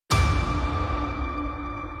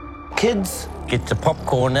kids, get your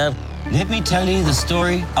popcorn out. Let me tell you the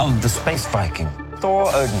story of the space Viking, Thor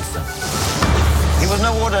Odinson. He was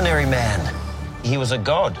no ordinary man. He was a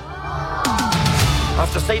god.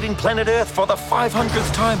 After saving planet Earth for the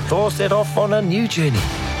 500th time, Thor set off on a new journey.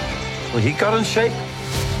 Well, he got in shape.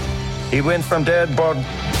 He went from dad bod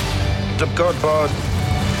to god bod.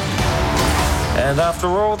 And after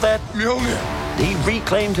all that, he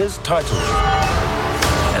reclaimed his title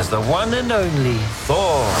as the one and only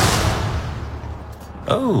Thor.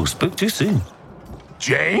 Oh, spoke too soon.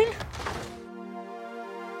 Jane?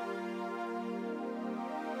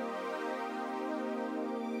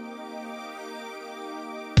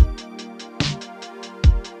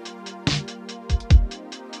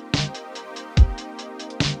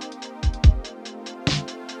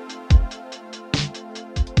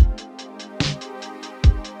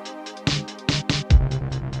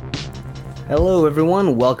 Hello,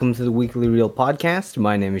 everyone. Welcome to the Weekly Reel Podcast.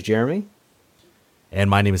 My name is Jeremy. And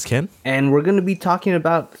my name is Ken. And we're going to be talking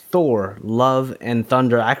about Thor, Love and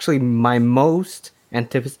Thunder. Actually, my most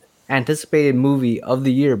anticipated movie of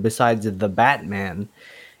the year besides The Batman.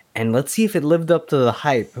 And let's see if it lived up to the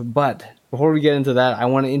hype. But before we get into that, I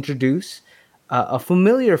want to introduce a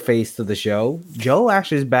familiar face to the show.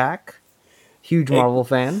 Joash is back. Huge Marvel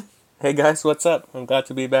fan. Hey guys, what's up? I'm glad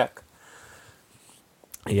to be back.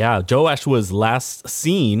 Yeah, Joash was last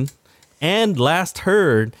seen and last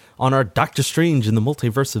heard on our Doctor Strange in the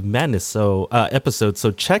Multiverse of Madness episode.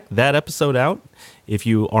 So check that episode out if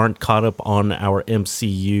you aren't caught up on our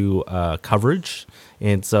MCU coverage.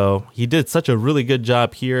 And so he did such a really good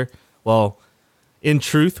job here. Well, in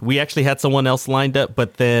truth, we actually had someone else lined up,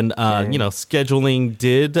 but then scheduling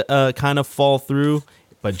did kind of fall through.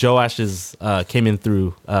 But Joash came in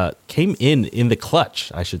the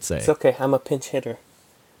clutch, I should say. It's okay. I'm a pinch hitter.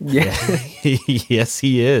 Yeah. Yes,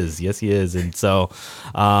 he is. And so,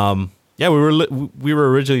 we were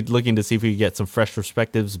originally looking to see if we could get some fresh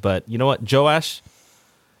perspectives. But you know what, Joash,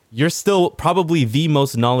 you're still probably the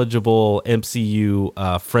most knowledgeable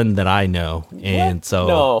MCU friend that I know. And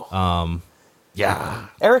so, yeah.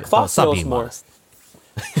 Eric Fox knows more.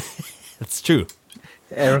 That's true.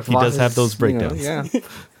 Eric He Fox does have those breakdowns.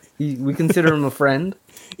 We consider him a friend.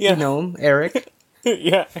 Yeah. You know him, Eric.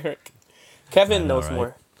 Yeah, Eric. Kevin knows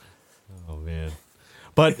more. Oh, man.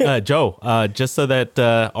 But, Joe, just so that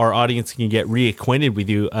our audience can get reacquainted with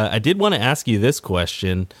you, I did want to ask you this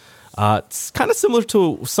question. It's kind of similar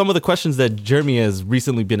to some of the questions that Jeremy has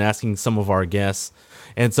recently been asking some of our guests.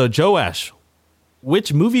 And so, Joash,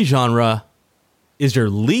 which movie genre is your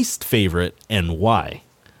least favorite and why?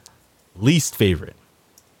 Least favorite.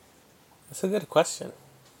 That's a good question.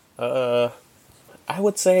 I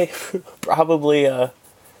would say probably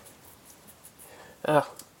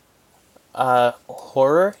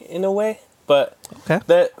horror in a way, but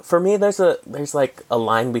okay. For me there's like a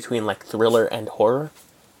line between like thriller and horror,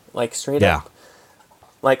 like straight up.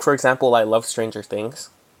 Like for example, I love Stranger Things,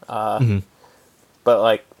 but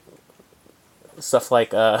like stuff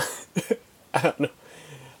like I don't know.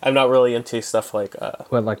 I'm not really into stuff like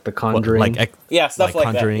like The Conjuring, stuff like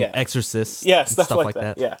Conjuring, that, Exorcist, stuff like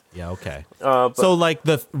that. Yeah, okay. So like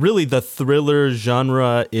the thriller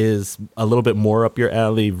genre is a little bit more up your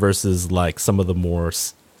alley versus like some of the more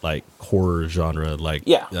like horror genre, like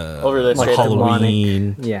over the like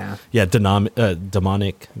Halloween, demonic.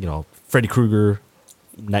 demonic, Freddy Krueger,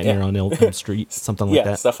 Nightmare on Elm Street, something like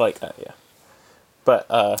that. Stuff like that. Yeah, but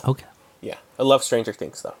okay, I love Stranger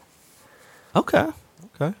Things though. Okay,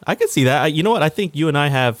 I can see that. You know what? I think you and I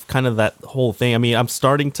have kind of that whole thing. I mean, I'm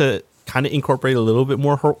starting to kind of incorporate a little bit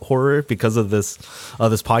more horror because of this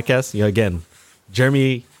podcast. Again,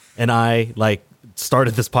 Jeremy and I like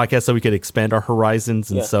started this podcast so we could expand our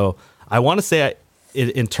horizons, and so I want to say,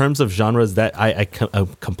 in terms of genres, that I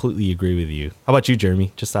completely agree with you. How about you,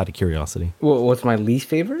 Jeremy? Just out of curiosity. What's my least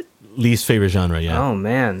favorite? Least favorite genre, yeah. Oh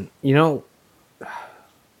man,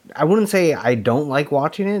 I wouldn't say I don't like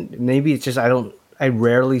watching it. Maybe it's just I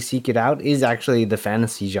rarely seek it out. Is actually the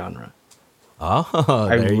fantasy genre. Oh,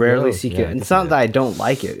 I rarely seek it. It's not that I don't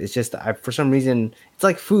like it. It's just for some reason it's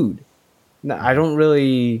like food. I don't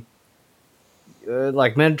really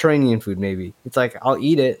like Mediterranean food. Maybe it's like I'll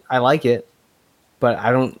eat it. I like it, but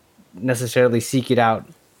I don't necessarily seek it out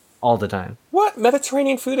all the time. What?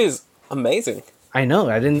 Mediterranean food is amazing. I know.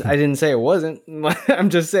 I didn't say it wasn't. I'm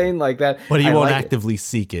just saying like that. But he won't actively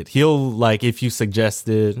seek it. He'll like if you suggest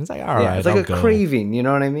it. It's like all right. It's like a craving. You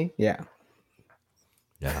know what I mean? Yeah.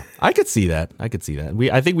 Yeah, I could see that. I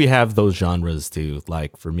think we have those genres too.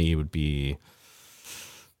 Like for me, it would be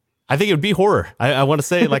I think it would be horror. I want to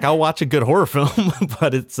say like I'll watch a good horror film,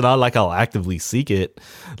 but it's not like I'll actively seek it.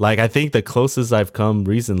 Like I think the closest I've come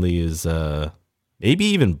recently is maybe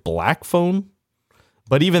even Black Phone.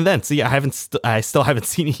 But even then, see, I still haven't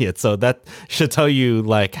seen it yet. So that should tell you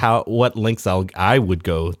like what lengths I would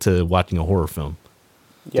go to watching a horror film.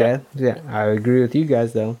 Yeah, I agree with you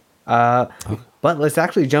guys though. But let's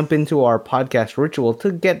actually jump into our podcast ritual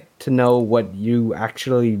to get to know what you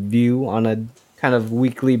actually view on a kind of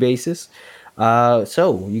weekly basis.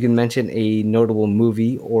 So you can mention a notable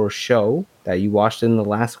movie or show that you watched in the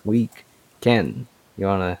last week. Ken, you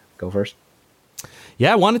want to go first?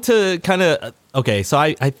 Yeah, I wanted to kind of, okay, so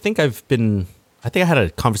I think I had a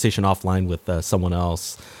conversation offline with someone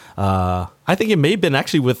else. I think it may have been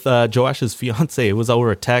actually with Joash's fiance. It was over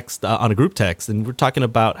a text, on a group text, and we're talking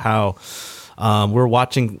about how we're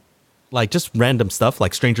watching like just random stuff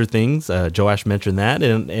like Stranger Things. Joash mentioned that,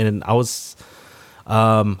 and I was,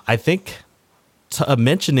 I think,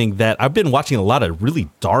 mentioning that I've been watching a lot of really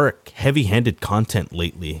dark, heavy-handed content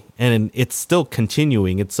lately, and it's still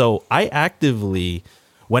continuing. And so I actively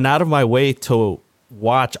went out of my way to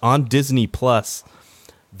watch on Disney Plus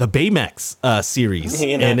the Baymax series,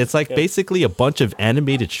 and it's like basically a bunch of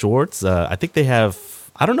animated shorts. I think they have,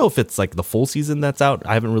 I don't know if it's like the full season that's out.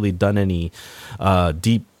 I haven't really done any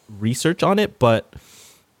deep research on it, but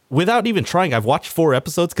without even trying, I've watched 4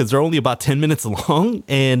 episodes because they're only about 10 minutes long,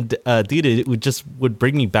 and dude, it would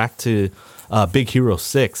bring me back to Big Hero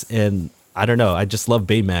 6, and I don't know, I just love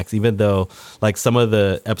Baymax, even though like some of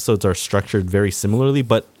the episodes are structured very similarly,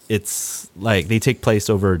 but it's like they take place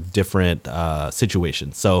over different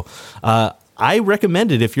situations. So I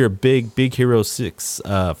recommend it if you're a big Hero 6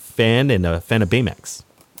 fan and a fan of Baymax.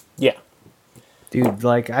 Yeah. Dude,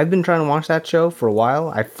 like I've been trying to watch that show for a while.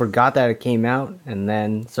 I forgot that it came out, and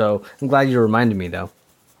then so I'm glad you reminded me though.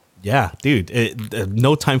 Yeah, dude,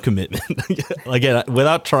 no time commitment. Again,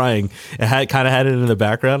 without trying, it kind of had it in the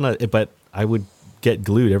background, but I would get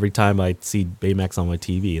glued every time I'd see Baymax on my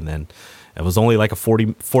TV, and then it was only like a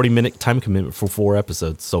 40-minute time commitment for 4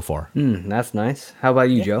 episodes so far. That's nice. How about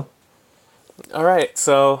you, Joe? All right,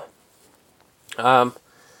 so I've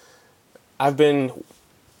been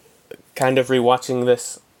kind of rewatching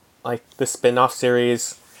this, like the spin-off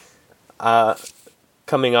series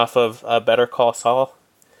coming off of Better Call Saul.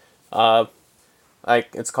 Like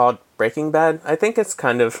it's called Breaking Bad. I think it's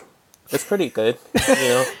pretty good,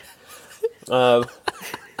 you know.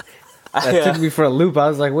 That took me for a loop. I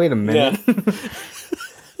was like, wait a minute. Yeah.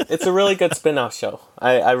 It's a really good spin-off show.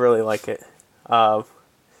 I really like it.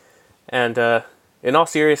 And in all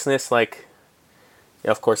seriousness, like,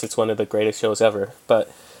 of course it's one of the greatest shows ever,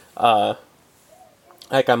 but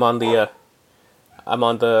like I'm on the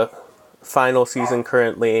final season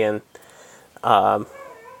currently, and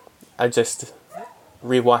I just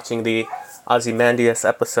rewatching the Ozymandias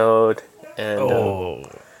episode, and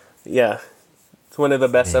yeah, it's one of the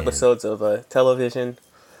best episodes of television.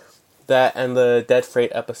 That and the Dead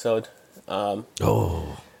Freight episode.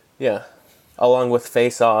 Yeah, along with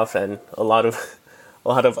Face Off and a lot of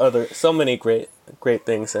other, so many great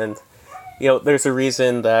things, and you know, there's a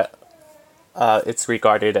reason that it's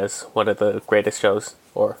regarded as one of the greatest shows,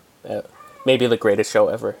 or maybe the greatest show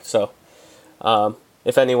ever. So,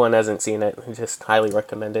 if anyone hasn't seen it, I just highly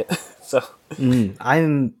recommend it. So,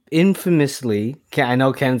 I'm infamously, I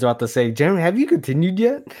know Ken's about to say, Jeremy, have you continued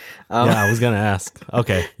yet? Yeah, I was gonna ask.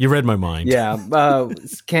 Okay, you read my mind. Yeah,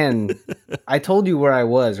 Ken, I told you where I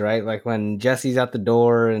was, right? Like when Jesse's at the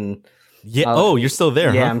door, and yeah. You're still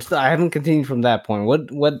there? Yeah, huh? I haven't continued from that point.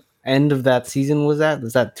 What end of that season was that?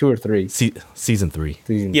 Was that 2 or 3? Season 3.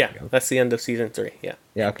 Yeah, that's the end of season 3. Yeah.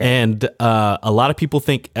 Yeah. Okay. And a lot of people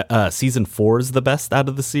think season 4 is the best out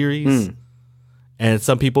of the series, and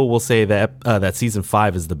some people will say that that season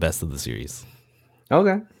 5 is the best of the series.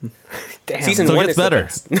 Okay. Damn. Season So it 1 gets is better. The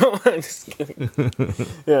best. No, I'm just kidding.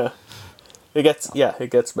 Yeah.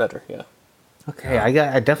 It gets better. Yeah. Okay,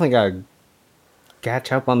 I definitely gotta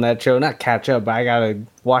catch up on that show. Not catch up, but I gotta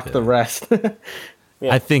watch the rest.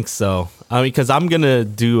 Yeah. I think so. I mean, because I'm gonna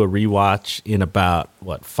do a rewatch in about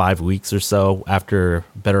 5 weeks or so after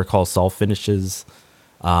Better Call Saul finishes.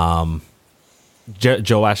 Joash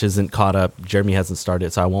isn't caught up. Jeremy hasn't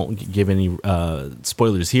started, so I won't give any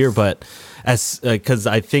spoilers here. But because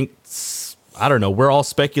I think, I don't know, we're all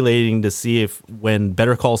speculating to see if when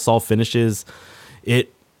Better Call Saul finishes,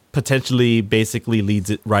 it potentially basically leads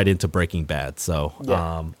it right into Breaking Bad. So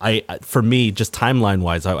I for me, just timeline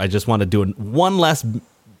wise, I just want to do one last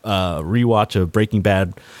rewatch of Breaking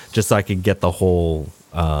Bad just so I can get the whole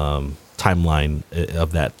timeline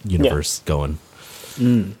of that universe going.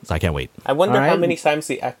 So I can't wait. I wonder All how right. many times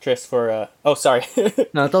the actress for oh sorry,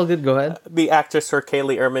 No, it's all good. Go ahead. the actress for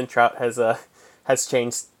Kaylee Ehrmantraut has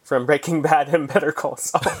changed from Breaking Bad and Better Call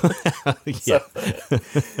Saul. Yeah,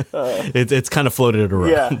 it's kind of floated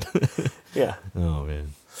around. Yeah. Oh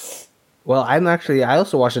man. Well, I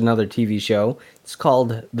also watched another TV show. It's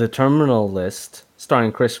called The Terminal List,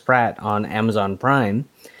 starring Chris Pratt on Amazon Prime.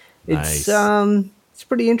 Nice. It's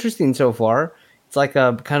pretty interesting so far. It's like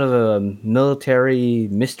a kind of a military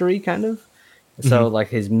mystery kind of. So like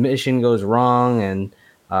his mission goes wrong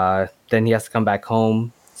and then he has to come back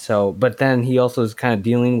home. So but then he also is kind of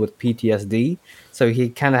dealing with PTSD. So he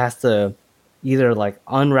kind of has to either like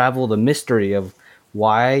unravel the mystery of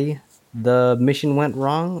why the mission went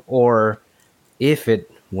wrong or if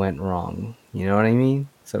it went wrong. You know what I mean?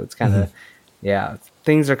 So it's kind of yeah,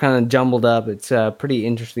 things are kind of jumbled up. It's a pretty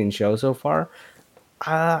interesting show so far.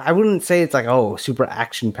 I wouldn't say it's like super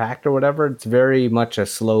action packed or whatever. It's very much a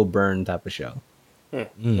slow burn type of show.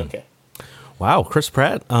 Okay. Wow, Chris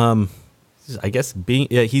Pratt. I guess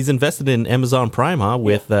he's invested in Amazon Prime, huh?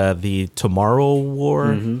 With the Tomorrow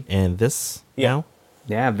War and this now.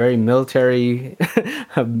 Yeah, very military.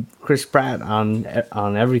 Chris Pratt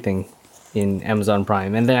on everything in Amazon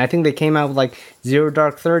Prime, and then I think they came out with like Zero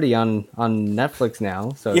Dark 30 on Netflix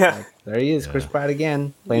now. So it's like, there he is, Chris Pratt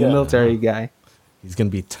again, playing the military guy. He's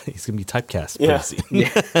gonna be typecast. Pretty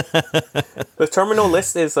soon. The Terminal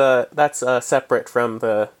List is that's separate from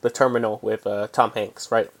the Terminal with Tom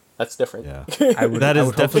Hanks, right? That's different. Yeah, I would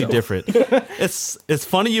definitely hope so. different. It's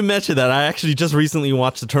funny you mentioned that. I actually just recently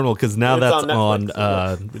watched The Terminal because now It's that's on Netflix,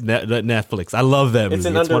 on Netflix. I love that movie. It's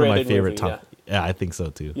It's an one of my underrated favorite. movie, Yeah, I think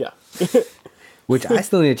so too. Yeah. Which I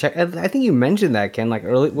still need to check. I think you mentioned that, Ken. Like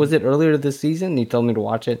was it earlier this season? You told me to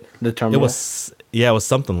watch it. The Terminal. It was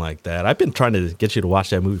something like that. I've been trying to get you to watch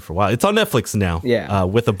that movie for a while. It's on Netflix now. Yeah.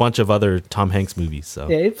 With a bunch of other Tom Hanks movies. So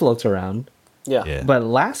Yeah, it floats around. Yeah. But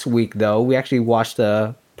last week, though, we actually watched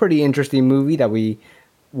a pretty interesting movie that we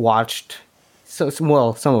watched. Some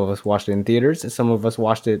of us watched it in theaters, and some of us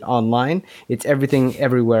watched it online. It's Everything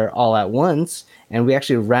Everywhere All at Once, and we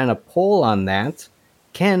actually ran a poll on that.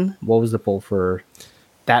 Ken, what was the poll for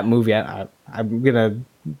that movie? I'm gonna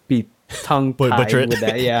be tongue tied Butcher it. with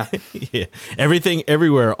that. Yeah. yeah, Everything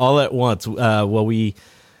Everywhere All at Once. We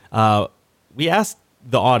asked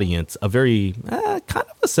the audience a very kind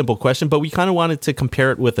of a simple question, but we kind of wanted to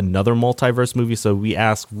compare it with another multiverse movie. So we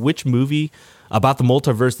asked, which movie about the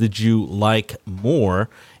multiverse did you like more?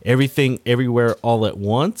 Everything Everywhere All at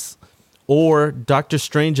Once or Doctor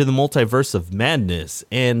Strange in the Multiverse of Madness?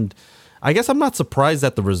 And I guess I'm not surprised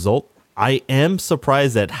at the result. I am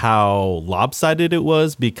surprised at how lopsided it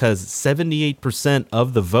was because 78%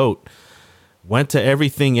 of the vote went to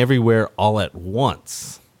Everything Everywhere All at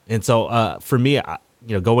Once. And so for me,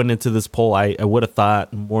 going into this poll, I would have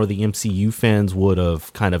thought more of the MCU fans would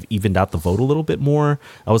have kind of evened out the vote a little bit more.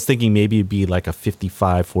 I was thinking maybe it'd be like a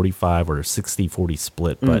 55-45 or a 60-40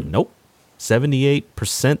 split, but nope,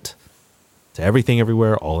 78% to Everything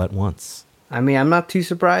Everywhere All at Once. I mean, I'm not too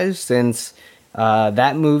surprised since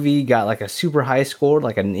that movie got like a super high score,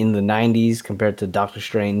 like in the 90s compared to Doctor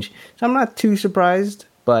Strange. So I'm not too surprised,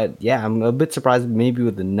 but yeah, I'm a bit surprised maybe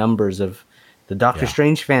with the numbers of the Doctor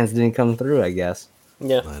Strange fans didn't come through, I guess.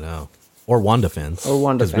 Yeah. I know. Or Wanda fans.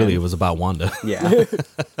 Because really it was about Wanda. Yeah.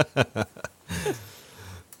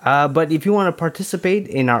 But if you want to participate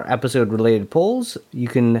in our episode-related polls, you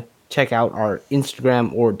can check out our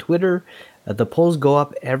Instagram or Twitter. The polls go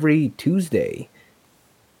up every Tuesday.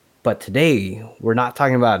 But today, we're not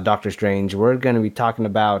talking about Doctor Strange. We're going to be talking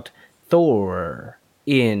about Thor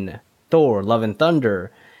in Thor, Love and Thunder.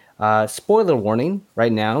 Spoiler warning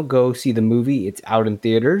right now. Go see the movie. It's out in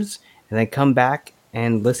theaters. And then come back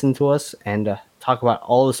and listen to us and talk about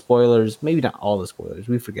all the spoilers. Maybe not all the spoilers.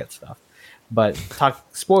 We forget stuff. But talk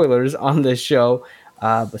spoilers on this show.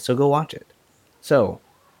 So go watch it. So,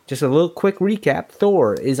 just a little quick recap.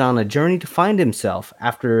 Thor is on a journey to find himself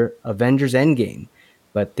after Avengers Endgame.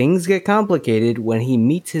 But things get complicated when he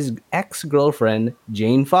meets his ex-girlfriend,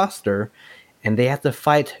 Jane Foster, and they have to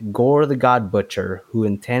fight Gore the God Butcher, who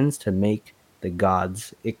intends to make the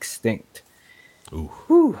gods extinct. Ooh.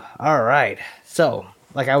 Whew. All right. So,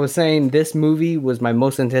 like I was saying, this movie was my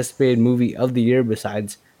most anticipated movie of the year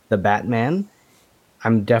besides The Batman.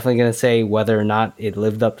 I'm definitely going to say whether or not it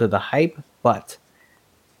lived up to the hype, but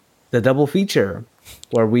the double feature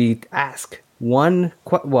where we ask me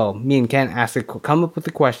and Ken come up with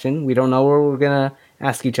a question. We don't know where we're going to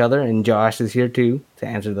ask each other, and Josh is here too to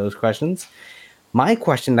answer those questions. My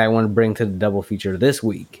question that I want to bring to the double feature this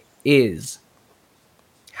week is,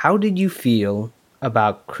 how did you feel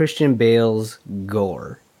about Christian Bale's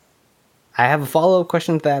Gore? I have a follow-up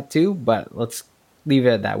question to that too, but let's leave it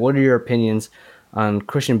at that. What are your opinions on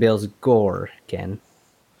Christian Bale's gore, Ken?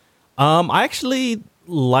 I actually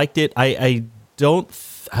liked it. I don't.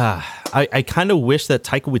 I kind of wish that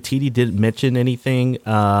Taika Waititi didn't mention anything.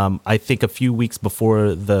 I think a few weeks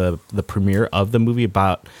before the premiere of the movie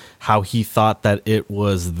about how he thought that it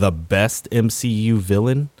was the best MCU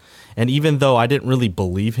villain, and even though I didn't really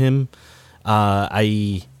believe him,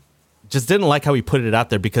 I just didn't like how he put it out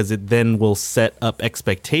there because it then will set up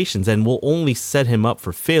expectations and will only set him up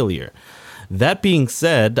for failure. That being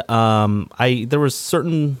said, there were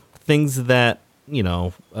certain things that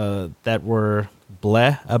that were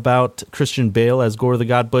bleh about Christian Bale as Gore the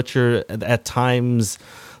God Butcher. At times,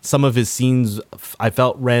 some of his scenes I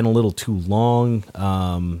felt ran a little too long,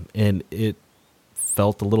 and it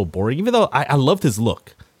felt a little boring. Even though I loved his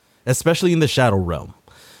look, especially in the Shadow Realm,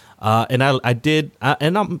 and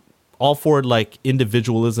I'm all for like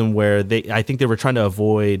individualism, where I think they were trying to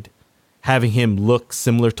avoid having him look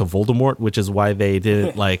similar to Voldemort, which is why they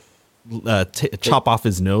didn't chop off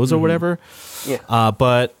his nose or whatever. Yeah.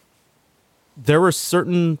 But there were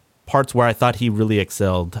certain parts where I thought he really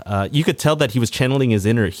excelled. You could tell that he was channeling his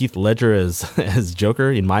inner Heath Ledger as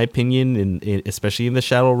Joker, in my opinion, especially in the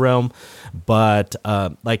Shadow Realm. But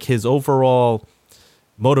like his overall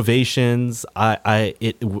motivations,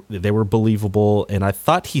 they were believable, and I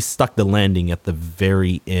thought he stuck the landing at the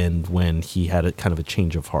very end when he had a kind of a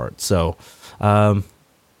change of heart. So,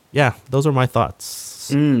 yeah, those are my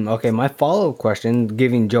thoughts. Okay, my follow-up question,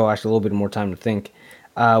 giving Joash a little bit more time to think.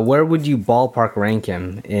 Where would you ballpark rank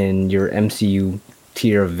him in your MCU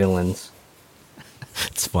tier of villains?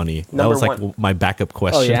 It's funny. That Number was like one. my backup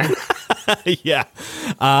question. Oh, yeah? Yeah.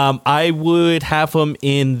 I would have him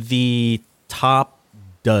in the top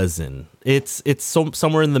dozen. It's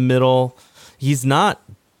somewhere in the middle. He's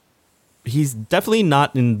definitely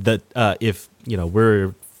not in the if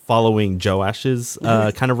we're following Joash's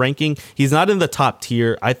kind of ranking. He's not in the top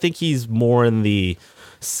tier. I think he's more in the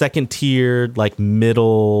second tier, like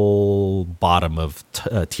middle bottom of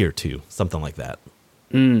tier 2, something like that.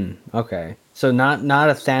 Okay. So not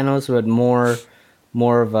a Thanos, but more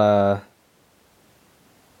of a,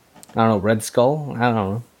 I don't know, Red Skull? I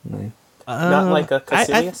don't know. Not like a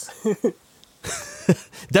Caecilius.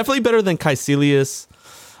 Definitely better than Caecilius.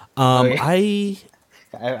 Okay.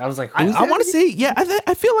 I was like, who's I want to say, yeah,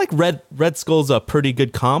 I feel like Red Skull's a pretty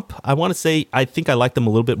good comp. I want to say, I think I like them a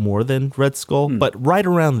little bit more than Red Skull, but right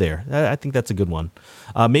around there. I think that's a good one.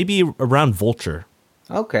 Maybe around Vulture.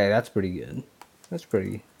 Okay, that's pretty good. That's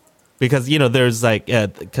pretty. Because, there's like,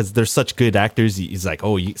 because they're such good actors. He's like,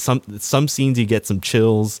 some scenes you get some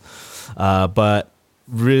chills, but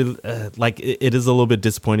really, like, it is a little bit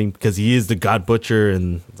disappointing because he is the God Butcher,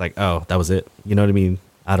 and it's like, oh, that was it. You know what I mean?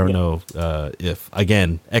 I don't know if,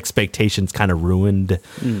 again, expectations kind of ruined.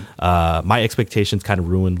 My expectations kind of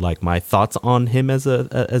ruined like my thoughts on him as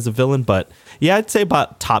a villain. But yeah, I'd say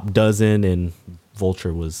about top dozen, and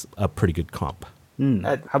Vulture was a pretty good comp.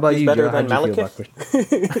 How about He's you, better Joe? than How'd you feel Malekith? about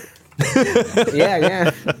Christian?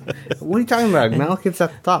 Yeah. What are you talking about? Malekith's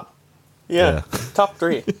at the top. Yeah, top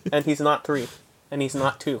 3, and he's not 3, and he's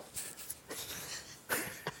not 2.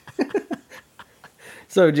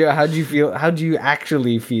 So, Joe, how do you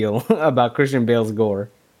actually feel about Christian Bale's gore?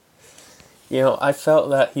 I felt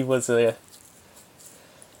that he was the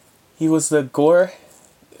gore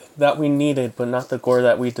that we needed, but not the gore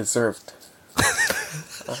that we deserved.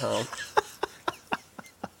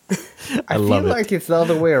 I feel like it's the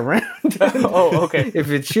other way around. Oh, okay. If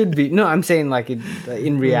it should be, no, I'm saying like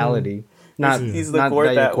in reality, He's the not gore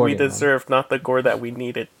you're that we quoting him. deserved, not the gore that we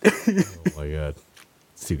needed. Oh my God.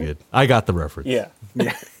 It's too good. I got the reference. Yeah.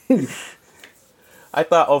 I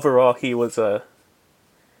thought overall he was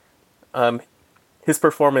his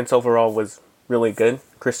performance overall was really good.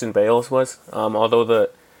 Christian Bale's was. Although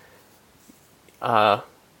I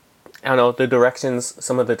don't know,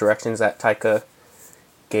 some of the directions that Taika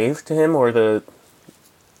gave to him, or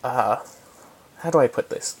how do I put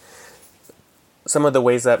this? Some of the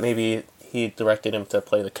ways that maybe he directed him to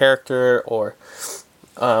play the character, or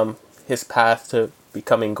his path to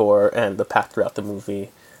becoming Gore and the path throughout the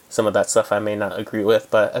movie. Some of that stuff I may not agree with,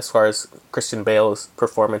 but as far as Christian Bale's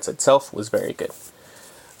performance itself was very good.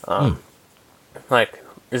 Like,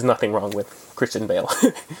 there's nothing wrong with Christian Bale.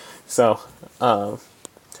 So,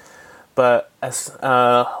 but as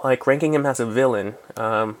like ranking him as a villain,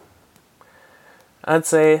 I'd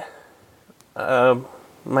say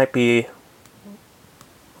might be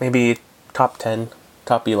maybe top 10,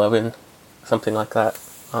 top 11, something like that.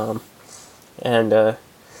 And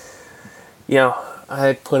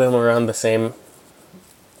I'd put him around the same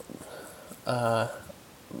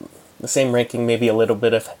the same ranking, maybe a little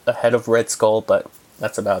bit ahead of Red Skull, but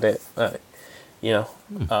that's about it. I'd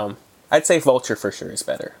say Vulture for sure is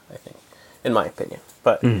better, I think, in my opinion.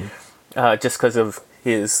 But just because of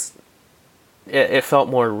it felt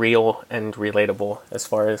more real and relatable as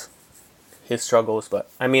far as his struggles. But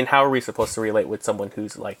I mean, how are we supposed to relate with someone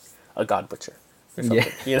who's like a god butcher or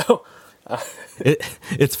something?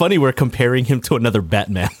 It's funny we're comparing him to another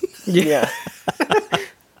Batman. Yeah.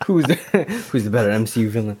 Who's the better MCU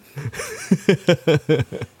villain?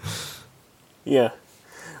 Yeah.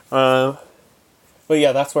 But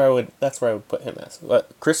yeah, that's where I would put him as.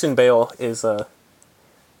 But Christian Bale is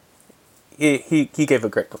he gave a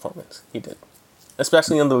great performance. He did.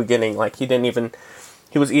 Especially in the beginning, like he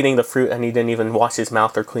was eating the fruit and he didn't even wash his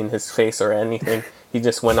mouth or clean his face or anything. He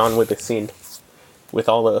just went on with the scene with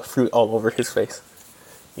all the fruit all over his face.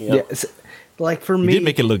 Yeah, like for me, he did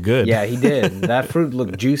make it look good. Yeah, he did. That fruit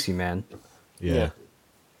looked juicy, man. Yeah.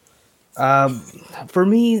 For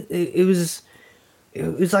me, it was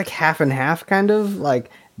like half and half, kind of.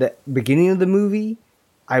 Like the beginning of the movie,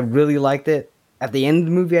 I really liked it. At the end of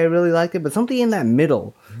the movie, I really liked it. But something in that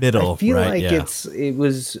middle, I feel like it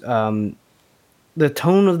was the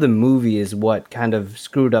tone of the movie is what kind of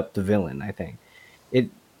screwed up the villain. I think it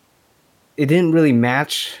didn't really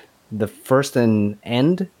match the first and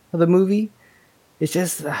end of the movie. It's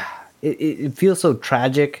just it feels so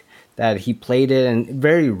tragic that he played it and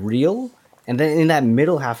very real. And then in that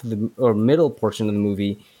middle half of middle portion of the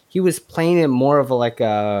movie, he was playing it more of a like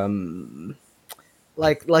Joker?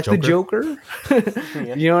 The Joker.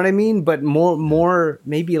 Yeah. You know what I mean? But more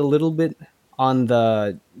maybe a little bit on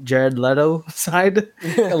the Jared Leto side,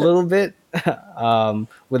 a little bit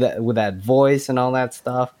with that voice and all that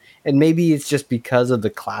stuff. And maybe it's just because of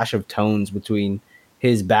the clash of tones between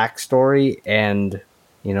his backstory and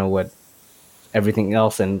what everything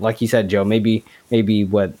else. And like you said, Joe, maybe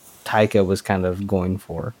what Taika was kind of going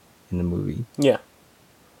for in the movie. Yeah.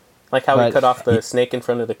 Like how he cut off the snake in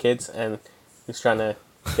front of the kids and he's trying to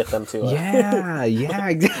get them to... Yeah,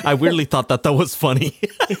 exactly. I weirdly thought that was funny.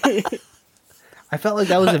 I felt like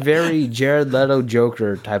that was a very Jared Leto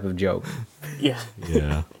Joker type of joke. Yeah.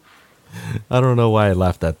 Yeah. I don't know why I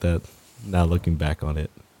laughed at that. Now looking back on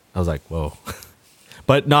it, I was like, whoa.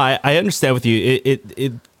 But no, I understand with you.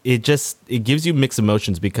 It gives you mixed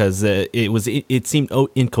emotions because it seemed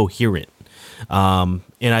incoherent. And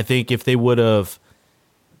I think if they would have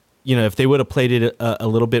played it a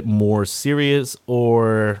little bit more serious,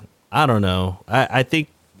 or I don't know, I think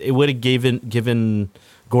it would have given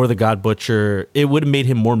Gore the God Butcher, it would have made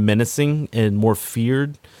him more menacing and more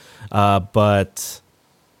feared. But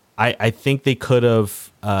I think they could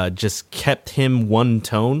have just kept him one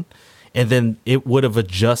tone, and then it would have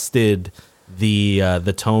adjusted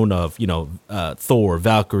the tone of Thor,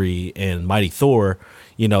 Valkyrie, and Mighty Thor.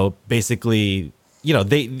 Basically,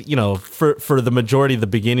 for the majority of the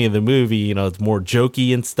beginning of the movie, it's more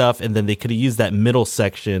jokey and stuff, and then they could have used that middle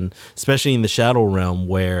section, especially in the Shadow Realm,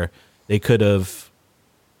 where they could have.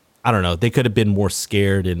 I don't know. They could have been more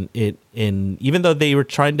scared, and even though he was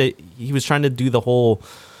trying to do the whole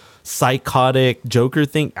psychotic Joker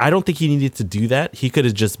thing. I don't think he needed to do that. He could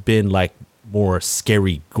have just been like more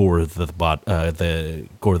scary Gore the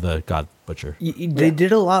God Butcher. They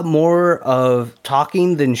did a lot more of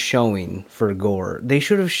talking than showing for Gore. They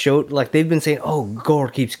should have showed, like they've been saying, oh, Gore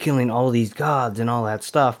keeps killing all these gods and all that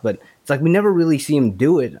stuff, but it's like we never really see him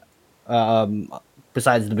do it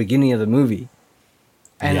besides the beginning of the movie.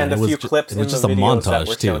 And a few clips in the just a videos montage that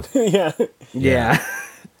were too. Yeah.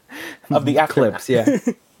 Of the aftermath. Clips,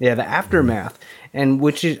 yeah, the aftermath, and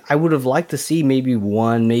I would have liked to see maybe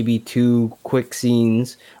one, maybe two quick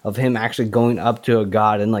scenes of him actually going up to a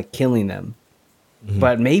god and like killing them. Mm-hmm.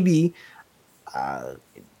 But maybe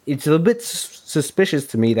it's a bit suspicious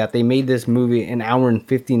to me that they made this movie an hour and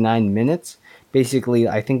 59 minutes. Basically,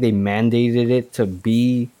 I think they mandated it to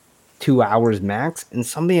be 2 hours max, and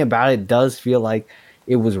something about it does feel like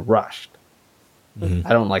it was rushed. Mm-hmm.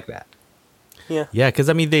 I don't like that. Yeah, because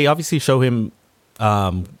I mean, they obviously show him,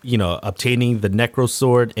 obtaining the Necro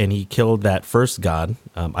Sword, and he killed that first god.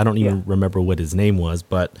 I don't even remember what his name was,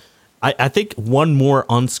 but I think one more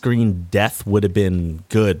on-screen death would have been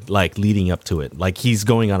good, like leading up to it. Like he's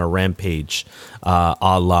going on a rampage,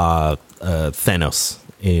 a la Thanos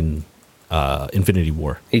in Infinity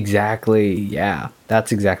War. Exactly. Yeah,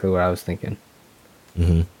 that's exactly what I was thinking.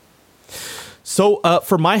 Mm-hmm. So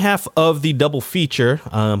for my half of the double feature,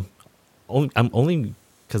 I'm only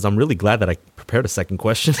because I'm really glad that I prepared a second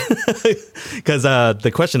question, because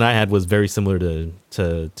the question I had was very similar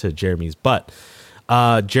to Jeremy's. But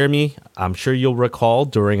Jeremy, I'm sure you'll recall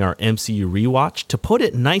during our MCU rewatch, to put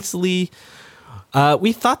it nicely,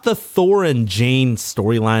 We thought the Thor and Jane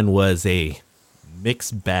storyline was a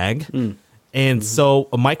mixed bag. And so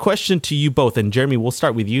my question to you both, and Jeremy, we'll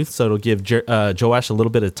start with you, so it'll give Joash a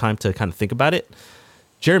little bit of time to kind of think about it.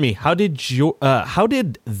 Jeremy, how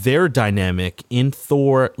did their dynamic in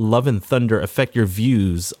Thor: Love and Thunder affect your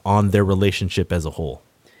views on their relationship as a whole?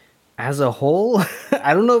 As a whole,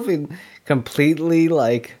 I don't know if it completely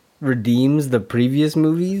like redeems the previous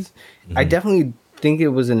movies. I definitely think it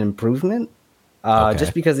was an improvement,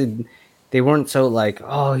 just because they weren't so like,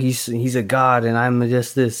 oh, he's a god and I'm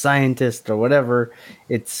just this scientist or whatever.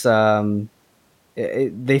 It's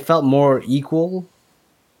they felt more equal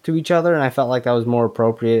to each other, and I felt like that was more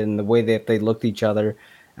appropriate in the way that they looked at each other.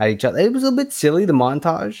 It was a bit silly, the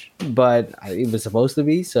montage, but it was supposed to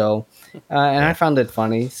be so, and I found it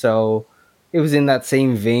funny. So it was in that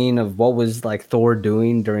same vein of what was like Thor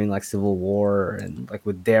doing during like Civil War, and like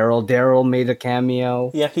with Daryl. Daryl made a cameo.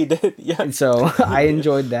 Yeah, he did. Yeah. And so I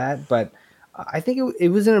enjoyed that, but I think it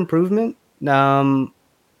was an improvement.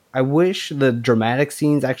 I wish the dramatic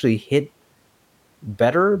scenes actually hit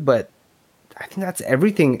better, but I think that's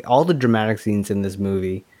everything. All the dramatic scenes in this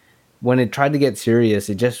movie, when it tried to get serious,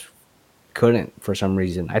 it just couldn't for some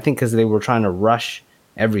reason. I think because they were trying to rush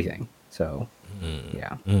everything. So,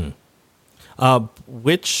 yeah.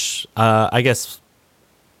 Which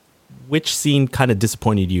scene kind of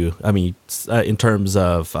disappointed you? I mean, in terms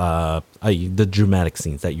of the dramatic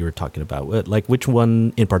scenes that you were talking about, like which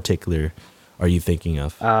one in particular are you thinking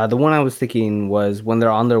of? The one I was thinking was when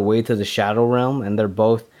they're on their way to the Shadow Realm and they're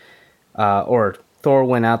both, or Thor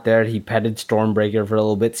went out there, he petted Stormbreaker for a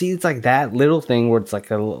little bit. See, it's like that little thing where it's like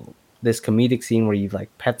this comedic scene where he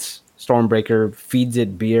like pets Stormbreaker, feeds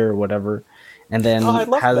it beer or whatever, and then I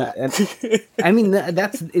love that. I mean,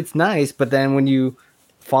 it's nice, but then when you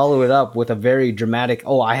follow it up with a very dramatic,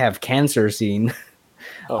 oh, I have cancer scene,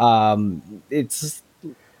 it's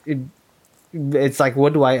like,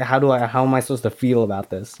 how am I supposed to feel about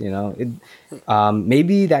this? You know,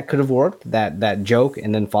 maybe that could have worked, that joke,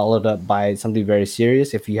 and then followed up by something very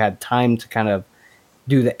serious if you had time to kind of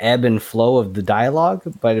do the ebb and flow of the dialogue.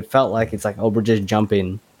 But it felt like it's like, oh, we're just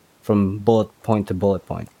jumping from bullet point to bullet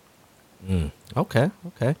point. Okay.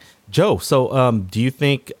 Joe, so do you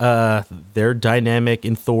think their dynamic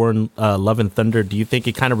in Thor and Love and Thunder, do you think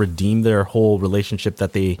it kind of redeemed their whole relationship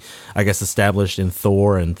that they, I guess, established in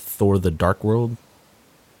Thor and Thor the Dark World?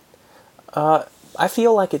 I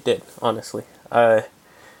feel like it did, honestly.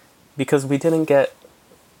 Because we didn't get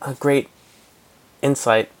a great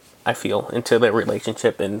insight, I feel, into their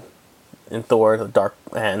relationship in Thor the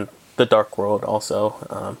Dark World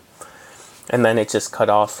also. And then it just cut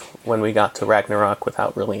off when we got to Ragnarok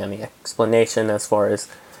without really any explanation as far as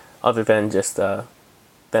other than just them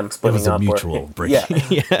splitting up. It was a mutual breaking.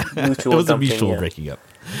 Yeah. Mutual it was dumping, a mutual yeah. breaking up.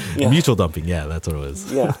 Yeah. Mutual dumping. Yeah, that's what it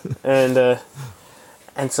was. Yeah,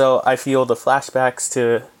 and so I feel all the flashbacks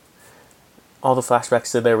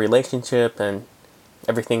to their relationship and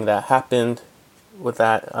everything that happened with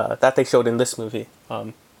that they showed in this movie.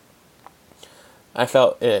 I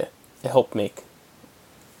felt it helped make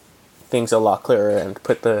things a lot clearer and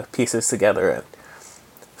put the pieces together and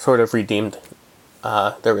sort of redeemed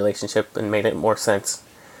their relationship and made it make more sense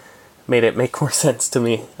to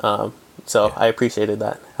me. So yeah. I appreciated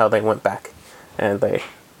that, how they went back and they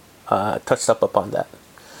touched up upon that.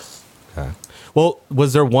 Okay. Well,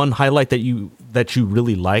 was there one highlight that you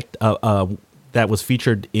really liked that was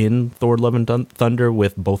featured in Thor: Love and Thunder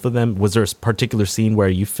with both of them? Was there a particular scene where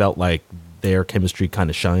you felt like their chemistry kind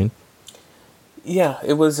of shined? Yeah,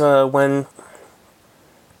 it was when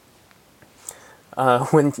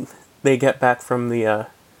they get back from the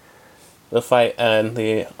fight and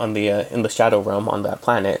in the Shadow Realm on that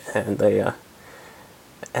planet, and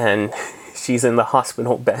and she's in the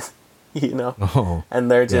hospital bed, you know, and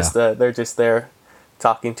they're just there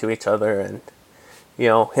talking to each other, and you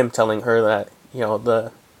know, him telling her that, you know,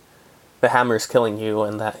 the hammer's killing you,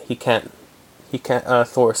 and that he can't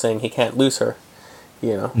Thor saying he can't lose her,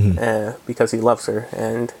 you know, because he loves her,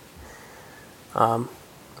 and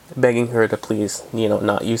begging her to please, you know,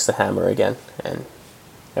 not use the hammer again and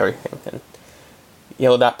everything. And, you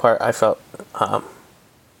know, that part I felt,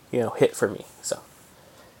 you know, hit for me. So.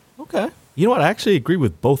 Okay. You know what? I actually agree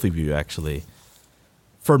with both of you, actually.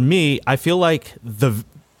 For me, I feel like the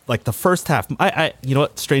first half, I you know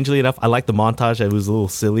what, strangely enough, I like the montage. It was a little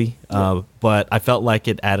silly, but I felt like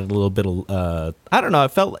it added a little bit of, I don't know.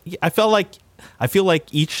 I feel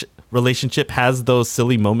like each relationship has those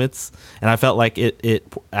silly moments, and I felt like it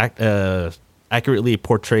accurately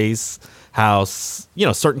portrays how, you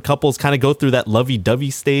know, certain couples kind of go through that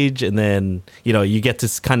lovey-dovey stage, and then, you know, you get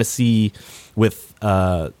to kind of see with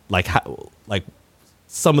like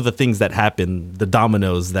some of the things that happened, the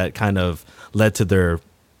dominoes that kind of led to their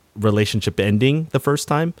relationship ending the first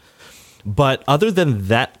time. But other than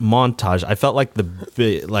that montage, I felt like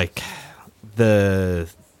the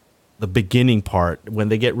beginning part when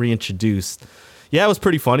they get reintroduced. Yeah, it was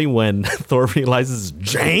pretty funny when Thor realizes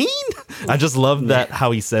Jane. I just love that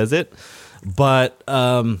how he says it. But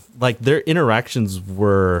like their interactions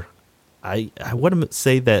were, I wouldn't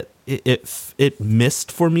say that it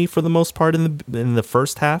missed for me for the most part in the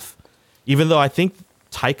first half, even though I think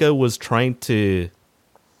Taika was trying to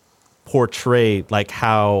portray like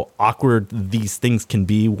how awkward these things can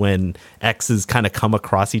be when exes kind of come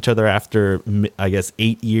across each other after, I guess,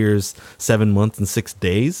 8 years, 7 months, and 6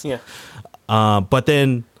 days. Yeah. But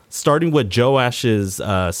then starting with Joash's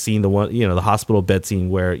scene, the one, the hospital bed scene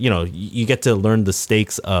where, you get to learn the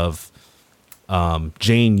stakes of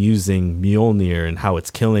Jane using Mjolnir and how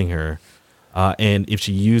it's killing her. And if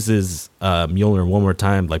she uses Mjolnir one more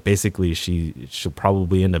time, like basically she'll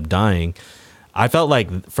probably end up dying. I felt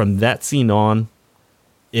like from that scene on,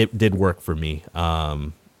 it did work for me.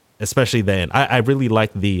 Especially then. I really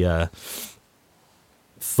like the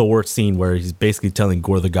Thor scene where he's basically telling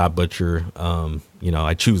Gore the God Butcher,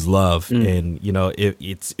 I choose love, and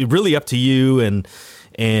it's really up to you, and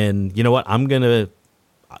you know what, I'm gonna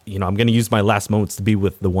use my last moments to be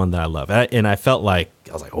with the one that I love, and I felt like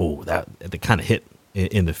I was like, oh, that kind of hit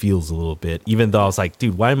in the feels a little bit, even though I was like,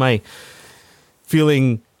 dude, why am I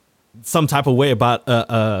feeling some type of way about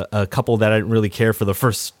a couple that I didn't really care for the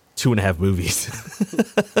first 2.5 movies.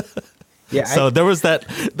 Yeah. So there was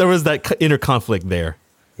that inner conflict there.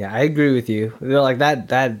 Yeah, I agree with you. Like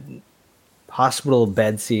that hospital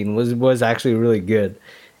bed scene was actually really good,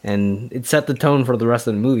 and it set the tone for the rest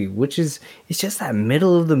of the movie, which is it's just that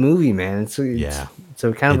middle of the movie, man. It's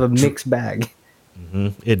kind of a mixed bag. Mm-hmm.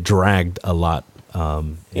 It dragged a lot.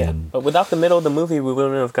 But without the middle of the movie, we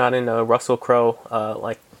wouldn't have gotten Russell Crowe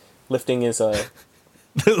like lifting his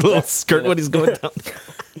little skirt when he's going down.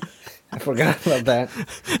 I forgot about that.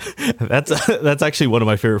 That's actually one of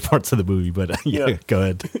my favorite parts of the movie. But go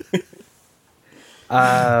ahead.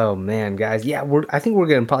 Oh man, guys, I think we're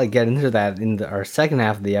gonna probably get into that in our second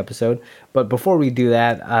half of the episode. But before we do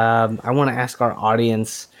that, I want to ask our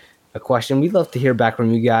audience a question. We'd love to hear back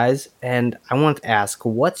from you guys, and I want to ask,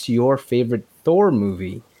 what's your favorite Thor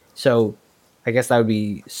movie? So I guess that would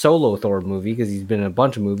be solo Thor movie because he's been in a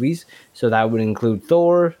bunch of movies. So that would include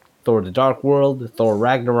Thor, Thor: The Dark World, Thor: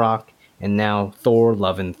 Ragnarok, and now Thor: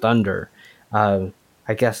 Love and Thunder. I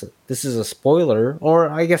guess this is a spoiler, or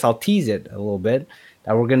I guess I'll tease it a little bit,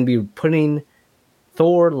 that we're going to be putting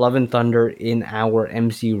Thor: Love and Thunder in our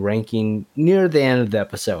MCU ranking near the end of the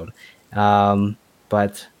episode.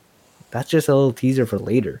 But that's just a little teaser for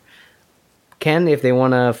later. Ken, if they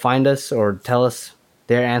want to find us or tell us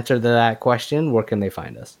their answer to that question, where can they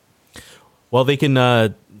find us? Well, they can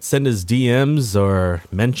send us DMs or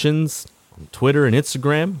mentions on Twitter and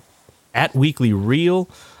Instagram at Weekly Reel.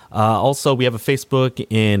 Also, we have a Facebook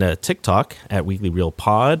and a TikTok at Weekly Reel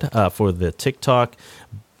Pod for the TikTok.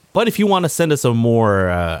 But if you want to send us a more,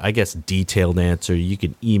 detailed answer, you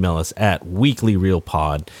can email us at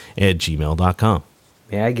weeklyreelpod@gmail.com.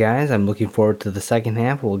 Yeah, guys, I'm looking forward to the second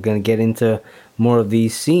half. We're going to get into more of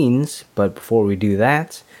these scenes. But before we do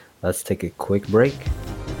that, let's take a quick break.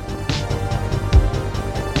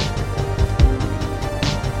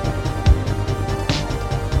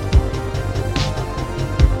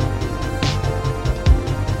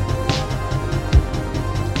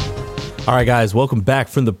 All right, guys, welcome back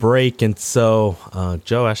from the break. And so,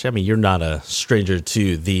 Joash, I mean, you're not a stranger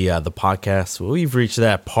to the podcast. We've reached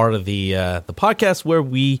that part of the podcast where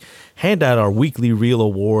we hand out our weekly reel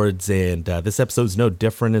awards, and this episode's no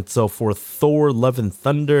different. And so, for Thor: Love and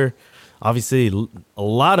Thunder, obviously a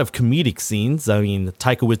lot of comedic scenes. I mean,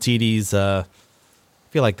 Taika Waititi's, I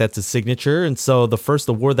feel like that's a signature. And so, the first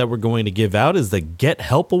award that we're going to give out is the Get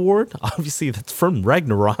Help Award. Obviously, that's from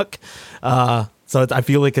Ragnarok. So I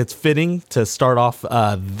feel like it's fitting to start off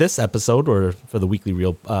this episode, or for the Weekly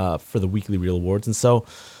Reel Awards. And so,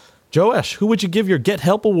 Joash, who would you give your Get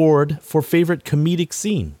Help Award for favorite comedic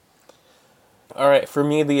scene? All right, for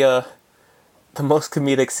me, the most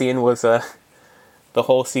comedic scene was the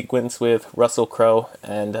whole sequence with Russell Crowe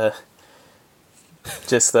and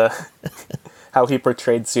just how he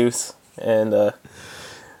portrayed Zeus, and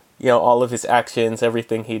all of his actions,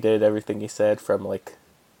 everything he did, everything he said, from like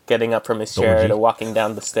getting up from his chair to walking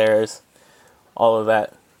down the stairs, all of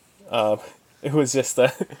that. It was just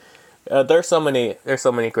there's so many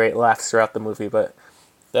great laughs throughout the movie, but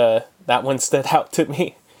that one stood out to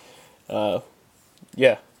me.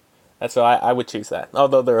 That's why I would choose that.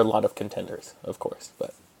 Although there are a lot of contenders, of course,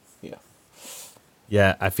 but yeah.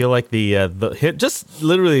 Yeah, I feel like just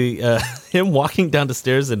literally him walking down the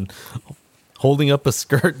stairs and holding up a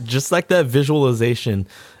skirt, just like that visualization,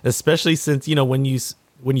 especially since, when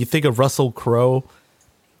you think of Russell Crowe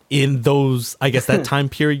in those, I guess that time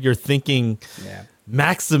period, you're thinking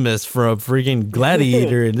Maximus from freaking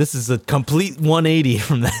Gladiator, and this is a complete 180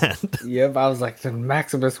 from that. Yep, I was like,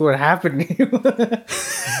 Maximus, what happened to you?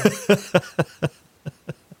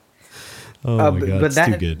 Oh my God, it's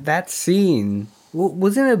too good. That scene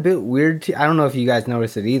wasn't it a bit weird. I don't know if you guys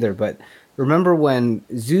noticed it either, but remember when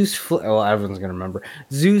everyone's gonna remember.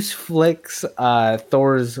 Zeus flicks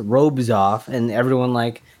Thor's robes off, and everyone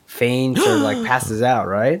like faints or like passes out,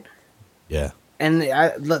 right? Yeah. And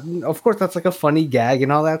of course, that's like a funny gag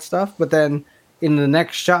and all that stuff. But then in the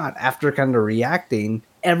next shot, after kind of reacting,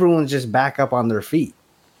 everyone's just back up on their feet.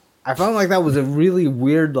 I felt like that was a really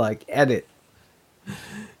weird like edit.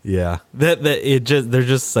 Yeah, they're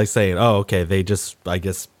just like saying, oh, okay, they just, I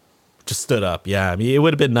guess, just stood up. Yeah, I mean, it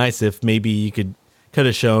would have been nice if maybe you could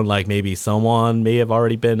have shown like maybe someone may have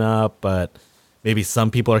already been up, but maybe some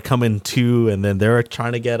people are coming too, and then they're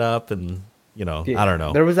trying to get up, and I don't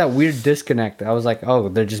know. There was that weird disconnect. I was like, oh,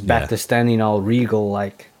 they're just back to standing all regal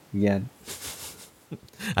like again.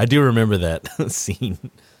 I do remember that scene.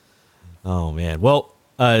 Oh man, well.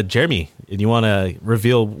 Jeremy, do you want to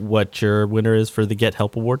reveal what your winner is for the Get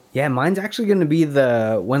Help Award? Yeah, mine's actually going to be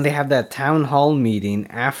when they have that town hall meeting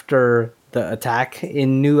after the attack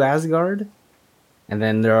in New Asgard. And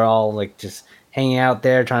then they're all like just hanging out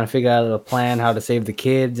there trying to figure out a plan, how to save the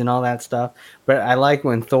kids and all that stuff. But I like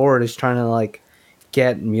when Thor is trying to like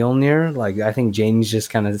get Mjolnir. Like I think Jane's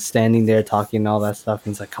just kind of standing there talking and all that stuff.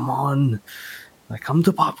 And he's like, come on. Like, come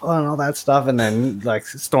to Papa and all that stuff. And then, like,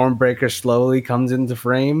 Stormbreaker slowly comes into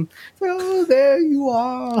frame. Oh, there you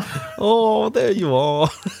are. Oh, there you are.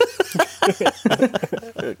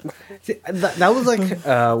 See, that was, like,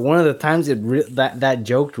 one of the times that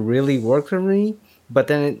joke really worked for me. But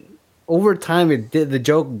then, over time, the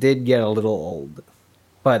joke did get a little old.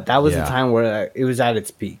 But that was the time where it was at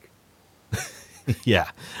its peak. Yeah,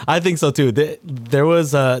 I think so too. There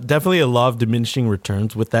was definitely a law of diminishing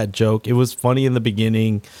returns with that joke. It was funny in the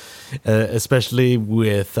beginning, especially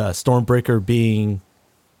with Stormbreaker being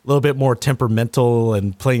a little bit more temperamental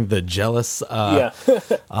and playing the jealous weapon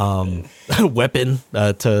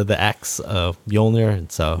to the axe Mjolnir.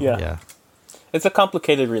 And so, yeah. It's a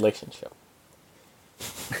complicated relationship.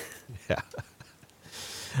 Yeah.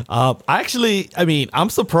 I'm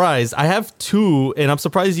surprised. I have two, and I'm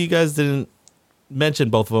surprised you guys didn't mention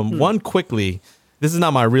both of them. One quickly. This is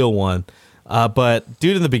not my real one, but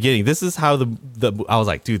dude, in the beginning, this is how I was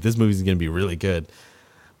like, dude, this movie's gonna be really good.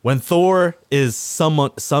 When Thor is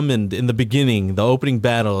summoned in the beginning, the opening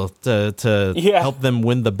battle to help them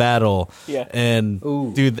win the battle, and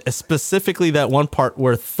dude, specifically that one part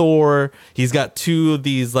where Thor, he's got two of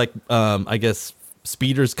these like I guess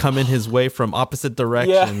speeders coming his way from opposite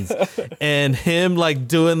directions, and him like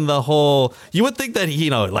doing the whole. You would think that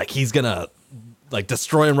he's gonna like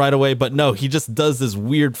destroy him right away, but no, he just does this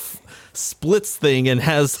weird splits thing and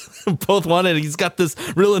has both one, and he's got this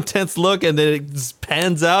real intense look, and then it just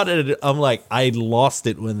pans out, and I'm like, I lost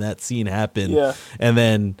it when that scene happened. And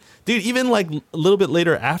then dude, even like a little bit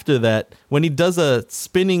later after that, when he does a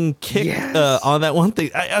spinning kick on that one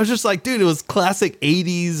thing, I was just like, dude, it was classic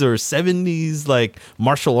 80s or 70s like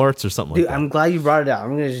martial arts or something like that. I'm glad you brought it out. I'm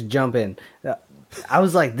gonna just jump in. I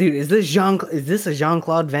was like, dude, is this a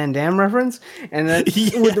Jean-Claude Van Damme reference? And then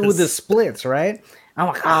with the splits, right? I'm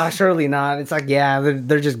like, surely not. It's like,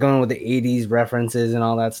 they're just going with the 80s references and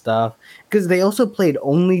all that stuff. Because they also played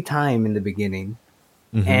Only Time in the beginning.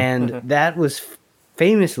 And that was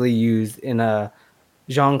famously used in a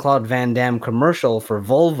Jean-Claude Van Damme commercial for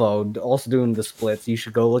Volvo, also doing the splits. You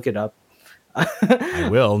should go look it up. I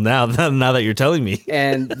will now that you're telling me.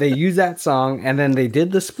 And they used that song, and then they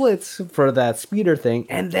did the splits for that speeder thing,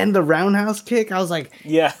 and then the roundhouse kick. I was like,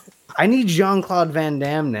 I need Jean-Claude Van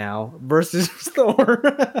Damme now versus Thor.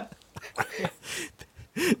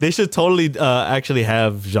 They should totally actually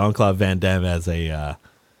have Jean-Claude Van Damme as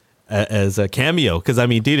a cameo, because I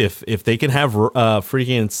mean, dude, if they can have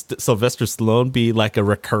freaking Sylvester Stallone be like a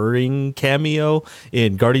recurring cameo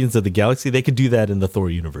in Guardians of the Galaxy, they could do that in the Thor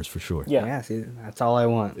universe for sure. See, that's all I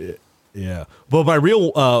want. Yeah. Well, my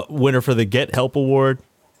real winner for the Get Help Award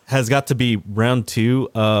has got to be round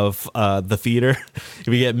 2 of the theater.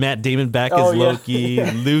 We get Matt Damon back as Loki,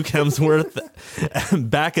 Luke Hemsworth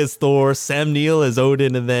back as Thor, Sam Neill as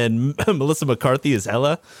Odin, and then Melissa McCarthy as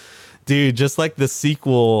Hela. Dude, just like the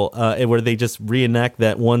sequel where they just reenact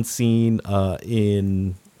that one scene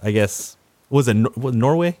in, I guess, was it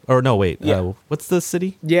Norway? Or no, wait, what's the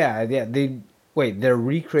city? They Wait, they're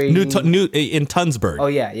recreating New in Tunsberg. Oh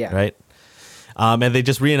yeah. Right. And they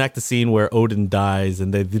just reenact the scene where Odin dies,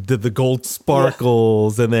 and they did the gold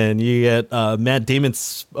sparkles, and then you get Matt Damon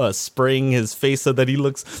spraying his face so that he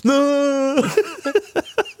looks no,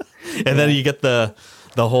 and then you get the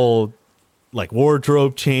whole like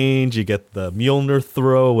wardrobe change. You get the Mjolnir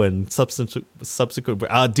throw and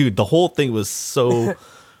subsequent. Dude, the whole thing was so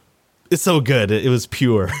it's so good. It was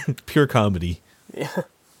pure comedy. Yeah.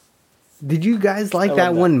 Did you guys like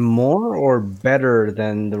that one more or better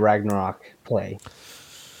than the Ragnarok play?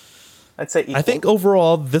 I'd say equal. I think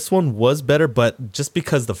overall this one was better, but just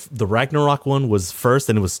because the Ragnarok one was first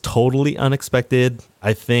and it was totally unexpected,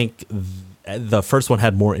 I think the first one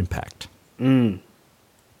had more impact.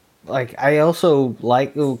 Like, I also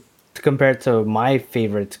like, to compare it to my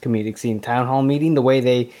favorite comedic scene, Town Hall Meeting, the way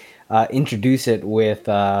they introduce it with,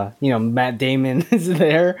 Matt Damon is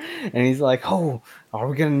there, and he's like, oh, are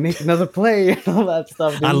we going to make another play? And all that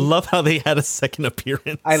stuff. Dude. I love how they had a second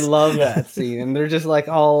appearance. I love that scene. And they're just like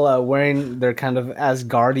all wearing their kind of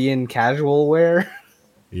Asgardian casual wear.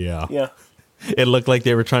 Yeah. Yeah. It looked like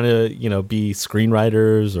they were trying to, be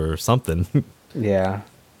screenwriters or something. Yeah.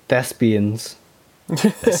 Thespians.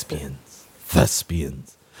 Thespians.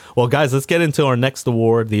 Well, guys, let's get into our next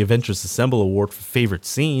award, the Avengers Assemble Award for Favorite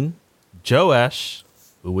Scene. Joash,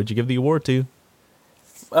 who would you give the award to?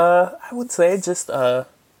 I would say just, there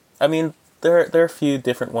are a few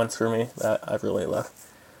different ones for me that I really love.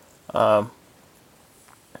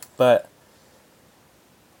 But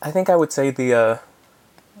I think I would say the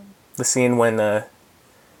scene when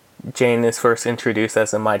Jane is first introduced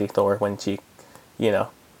as a mighty Thor, when she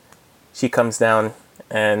comes down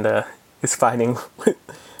and is fighting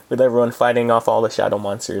with everyone, fighting off all the shadow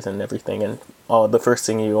monsters and everything, and the first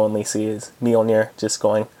thing you only see is Mjolnir just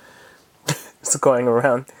going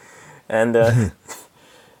around, and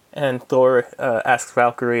and Thor asks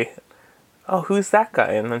Valkyrie, "Oh, who's that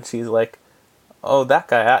guy?" And then she's like, "Oh, that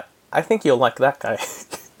guy. I think you'll like that guy."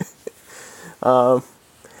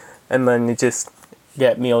 And then you just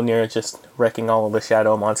get Mjolnir just wrecking all of the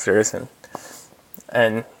shadow monsters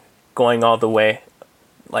and going all the way,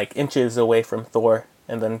 like inches away from Thor,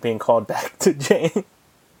 and then being called back to Jane.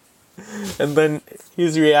 And then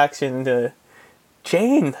his reaction to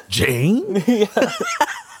Jane. Yeah.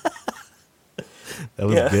 That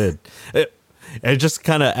was good. And just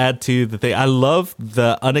kind of add to the thing, I love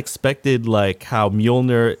the unexpected, like how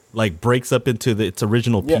Mjolnir like breaks up into its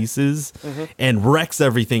original pieces and wrecks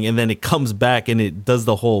everything, and then it comes back and it does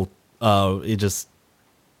the whole, it just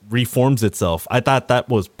reforms itself. I thought that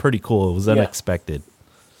was pretty cool. It was unexpected.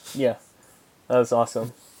 Yeah, that was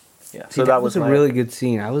awesome. Yeah, so that was a really good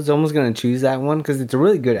scene. I was almost going to choose that one because it's a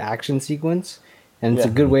really good action sequence, and it's a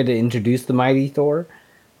good way to introduce the mighty Thor.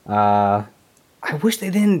 I wish they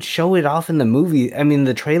didn't show it off in the movie. I mean,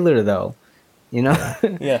 the trailer, though.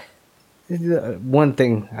 Yeah. One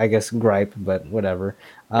thing, I guess, gripe, but whatever.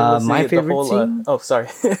 My favorite whole, scene. sorry.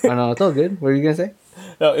 Oh no, it's all good. What were you gonna say?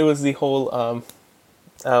 No, it was the whole.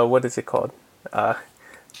 What is it called? The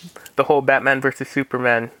whole Batman versus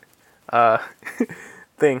Superman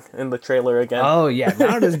thing in the trailer again. Oh yeah,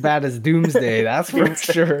 not as bad as Doomsday, that's for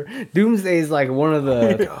sure. Doomsday is like one of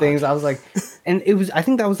the things I was like, and it was, I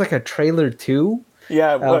think that was like a trailer too.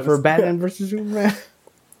 Yeah, for Batman versus Superman.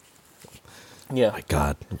 Yeah. Oh my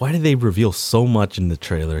God, why did they reveal so much in the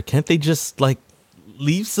trailer? Can't they just like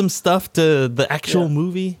leave some stuff to the actual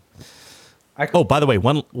movie? Oh, by the way,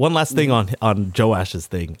 one last thing on Joash's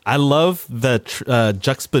thing. I love the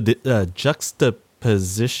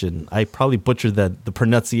juxtaposition. I probably butchered the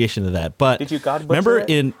pronunciation of that, but did you God remember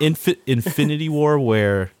it? in Infinity War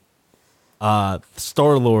where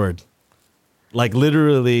Star-Lord like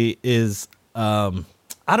literally is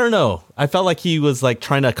I don't know. I felt like he was like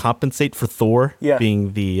trying to compensate for Thor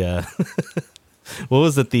being the what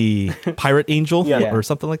was it, the pirate angel or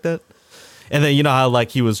something like that. And then you know how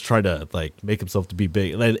like he was trying to like make himself to be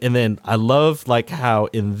big, and then I love like how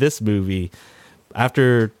in this movie,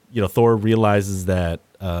 after Thor realizes that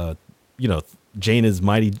Jane is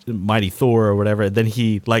mighty Thor or whatever, then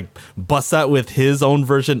he like busts out with his own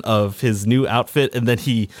version of his new outfit, and then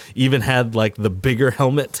he even had like the bigger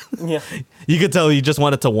helmet. Yeah, you could tell he just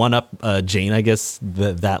wanted to one up Jane. I guess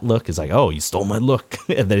that look is like, oh, you stole my look,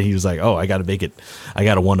 and then he was like, oh, I got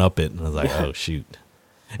to one up it, and I was like, oh shoot.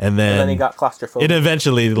 And then he got claustrophobic. And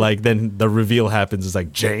eventually, like, then the reveal happens. It's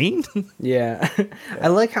like, Jane? Yeah. I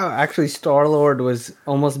like how actually Star-Lord was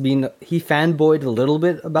almost being... He fanboyed a little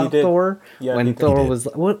bit about Thor. Yeah, when Thor was...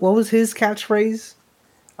 What was his catchphrase?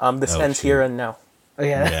 This ends here and now. Oh,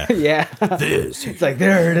 yeah. Yeah. It's like,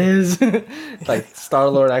 there it is. Like,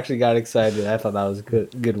 Star-Lord actually got excited. I thought that was a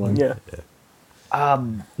good one. Yeah.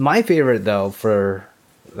 My favorite though for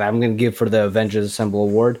that I'm gonna give for the Avengers Assemble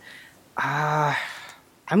award, I'm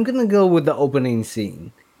gonna go with the opening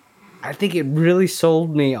scene. I think it really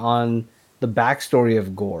sold me on the backstory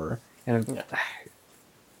of Gore, and Yeah.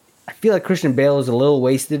 I feel like Christian Bale is a little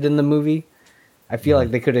wasted in the movie. I feel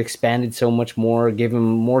like they could have expanded so much more, give him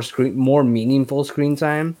more meaningful screen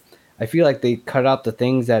time. I feel like they cut out the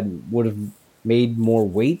things that would have made more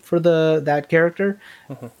weight for that character.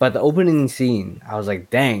 But the opening scene, I was like,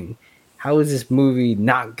 dang, how is this movie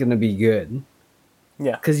not gonna be good?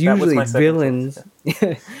 Yeah. Because that was usually my second choice.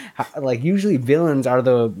 villains, like usually villains are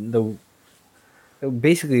the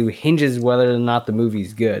basically hinges whether or not the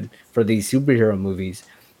movie's good for these superhero movies,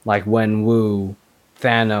 like when Wu,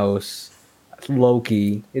 Thanos,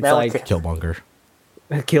 Loki. It's like Malekith. Killmonger.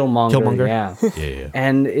 Killmonger, yeah. Yeah.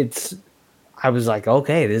 And I was like,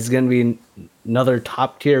 okay, this is gonna be another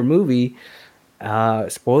top tier movie.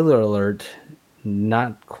 Spoiler alert,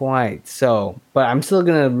 not quite. So, but I'm still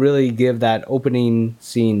gonna really give that opening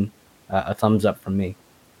scene a thumbs up from me.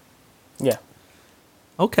 Yeah.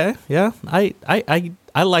 Okay, yeah, I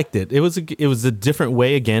liked it. It was a different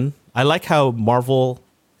way again. I like how Marvel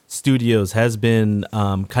Studios has been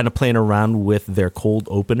kind of playing around with their cold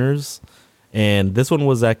openers, and this one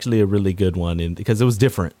was actually a really good one, and because it was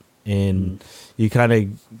different, and you kind of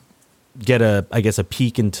get a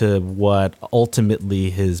peek into what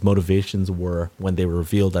ultimately his motivations were when they were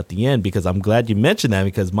revealed at the end. Because I'm glad you mentioned that,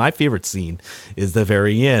 because my favorite scene is the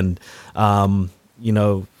very end. I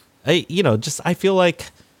feel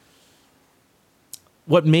like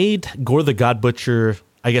what made Gore the God Butcher,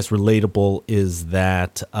 I guess, relatable is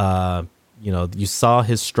that, you saw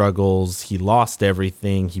his struggles. He lost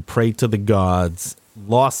everything. He prayed to the gods,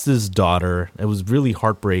 lost his daughter. It was really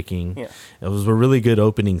heartbreaking. Yeah. It was a really good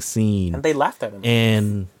opening scene. And they laughed at him.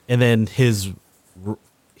 And then his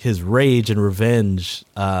rage and revenge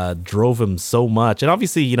drove him so much. And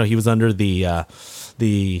obviously, he was under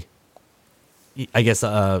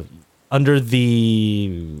under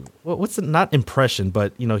the what's it, not impression,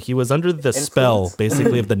 but he was under the spell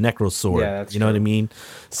basically of the Necrosword. Yeah, that's you know what I mean?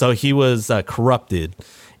 So he was corrupted,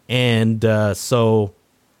 and so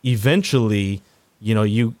eventually,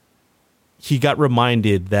 he got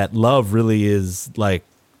reminded that love really is like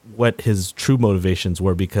what his true motivations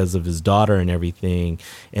were because of his daughter and everything.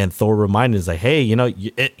 And Thor reminded us, like, hey,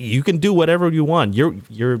 you can do whatever you want.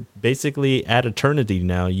 You're basically at eternity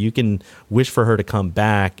now. You can wish for her to come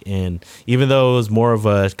back. And even though it was more of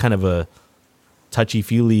a kind of a touchy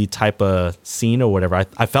feely type of scene or whatever,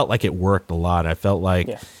 I felt like it worked a lot. I felt like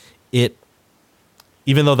it,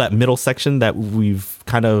 even though that middle section that we've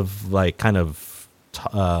kind of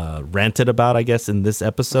ranted about, I guess, in this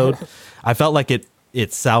episode, I felt like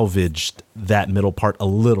it salvaged that middle part a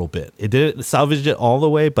little bit. It didn't salvage it all the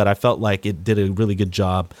way, but I felt like it did a really good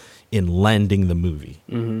job in landing the movie,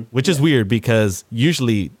 which is weird because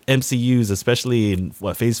usually MCUs, especially in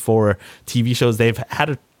Phase 4 TV shows,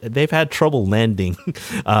 they've had trouble landing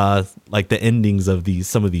like the endings of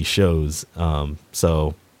some of these shows.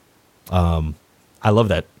 I love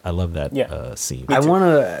that. Scene. I want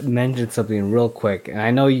to mention something real quick, and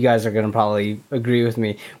I know you guys are going to probably agree with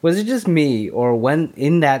me. Was it just me, or when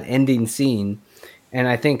in that ending scene, and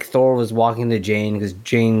I think Thor was walking to Jane because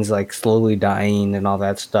Jane's like slowly dying and all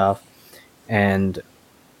that stuff, and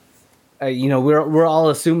we're all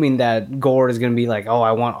assuming that Gore is going to be like, oh,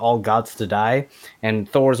 I want all gods to die, and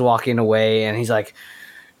Thor's walking away, and he's like,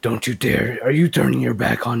 don't you dare! Are you turning your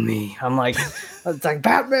back on me? I'm like, it's like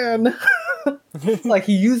Batman. Like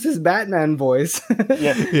he used his Batman voice.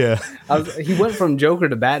 Yeah. He went from Joker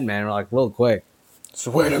to Batman like real quick.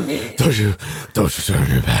 Swear to me. Don't you turn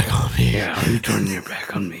your back on me? Yeah, are you turning your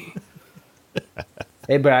back on me?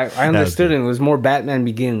 Hey, but I understood it was more Batman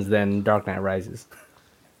Begins than Dark Knight Rises.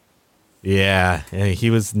 Yeah, he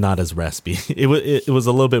was not as raspy. It was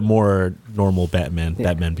a little bit more normal Batman. Yeah.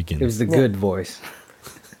 Batman Begins. It was the good voice.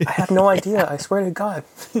 I have no idea. I swear to God.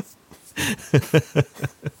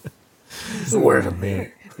 Swear to me.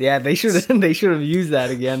 Yeah, they should have used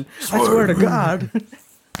that again. I swear to God.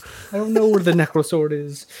 I don't know where the Necrosword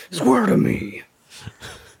is. Swear to me.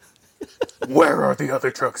 Where are the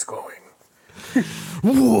other trucks going?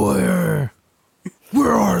 Where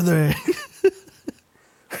are they?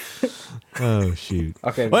 Oh shoot.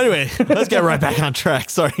 Okay. Well, anyway, let's get right back on track.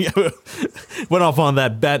 Sorry, went off on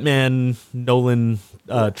that Batman Nolan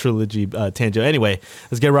trilogy tangent. Anyway,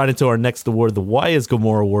 let's get right into our next award, the Why is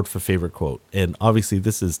Gamora Award for favorite quote. And obviously,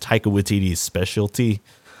 this is Taika Waititi's specialty.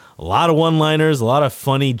 A lot of one-liners, a lot of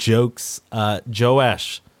funny jokes.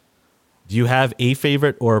 Joash, do you have a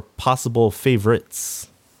favorite or possible favorites?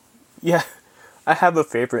 Yeah. I have a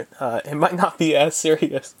favorite. It might not be as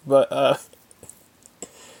serious, but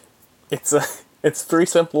it's three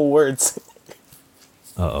simple words.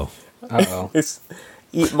 Uh-oh. It's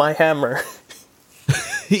eat my hammer.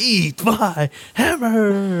 Eat my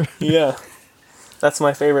hammer. Yeah, that's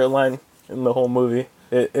my favorite line in the whole movie.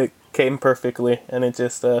 It came perfectly, and it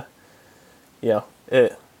just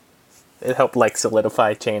it helped like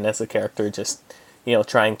solidify Jane as a character. Just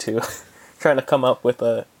trying to come up with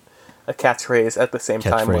a catchphrase at the same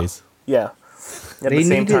time. Catchphrase.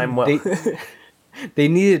 They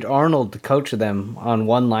needed Arnold to coach them on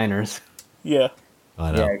one-liners. Yeah.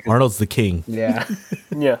 I know. Yeah, Arnold's the king. Yeah.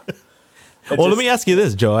 Yeah. Let me ask you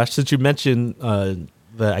this, Joash, since you mentioned the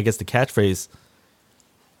catchphrase.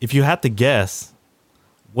 If you had to guess,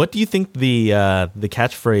 what do you think the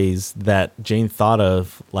catchphrase that Jane thought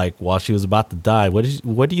of, like while she was about to die? What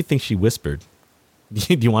do you think she whispered?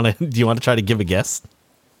 Do you want to try to give a guess?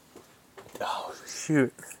 Oh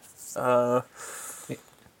shoot!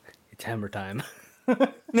 It's hammer time.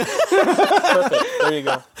 Perfect. There you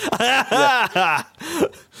go. Yeah.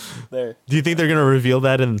 There. Do you think they're gonna reveal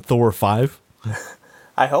that in Thor 5?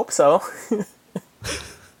 I hope so.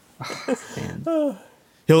 Man.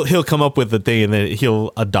 He'll come up with the thing and then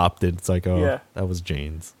he'll adopt it. It's like, Yeah. that was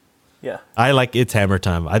Jane's. Yeah. I like It's Hammer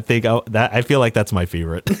Time. I think I feel like that's my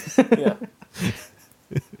favorite. Yeah.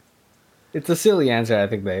 It's a silly answer. I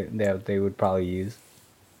think they would probably use.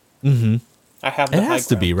 Mm-hmm. I have the It high has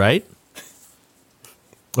to ground. be, right?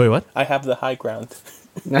 Wait, what? I have the high ground.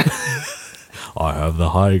 I have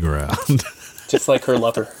the high ground. Just like her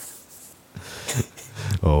lover.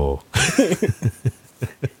 Oh.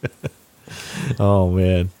 Oh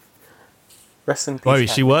man. Rest in peace.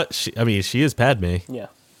 Well, she Padme. she is Padme. Yeah.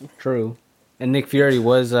 True. And Nick Fury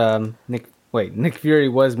was Nick Fury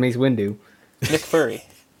was Mace Windu. Nick Fury.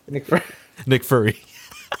 Nick Fury.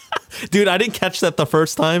 Dude, I didn't catch that the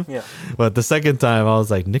first time. Yeah. But the second time I was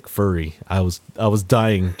like, Nick Fury. I was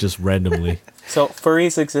dying just randomly. So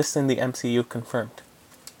furries exist in the MCU, confirmed.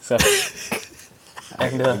 So.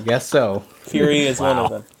 And I guess so. Fury is one of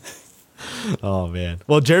them. Oh man.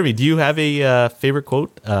 Well, Jeremy, do you have a favorite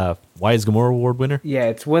quote? Why is Gamora Award winner? Yeah,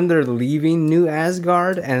 it's when they're leaving New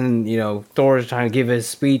Asgard and, Thor is trying to give his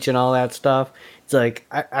speech and all that stuff. It's like,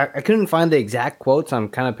 I couldn't find the exact quotes. I'm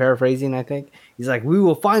kind of paraphrasing, I think. He's like, we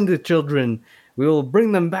will find the children, we will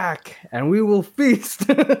bring them back, and we will feast.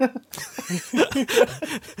 But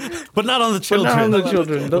not on the children. But not on the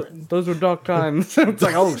children. Those were dark times. It's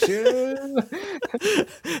like, oh, shit.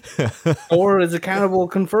 Thor is a cannibal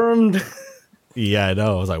confirmed. Yeah, I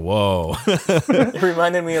know. I was like, whoa. It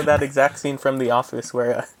reminded me of that exact scene from The Office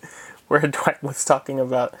where Dwight was talking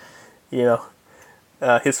about,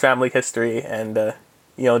 his family history and,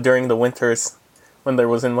 during the winters when there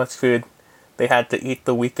wasn't much food, they had to eat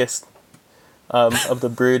the weakest of the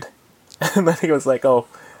brood. And then he was like, oh,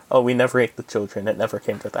 we never ate the children. It never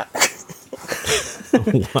came to that.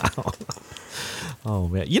 Wow. Oh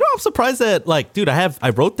man. I'm surprised that dude, I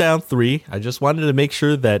wrote down 3. I just wanted to make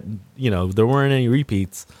sure that, there weren't any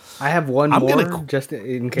repeats. I have one more just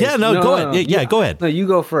in case. Yeah, go ahead. Yeah, go ahead. No, you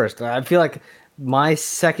go first. I feel like my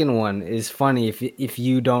second one is funny if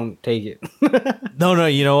you don't take it. No,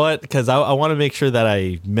 you know what? Because I want to make sure that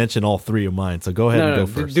I mention all 3 of mine. So go ahead and go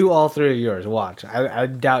first. Do all 3 of yours. Watch. I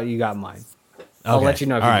doubt you got mine. I'll let you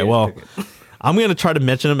know if you took it. I'm going to try to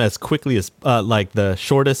mention them as quickly as, the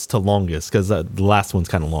shortest to longest, because the last one's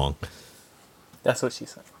kind of long. That's what she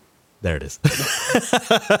said. There it is.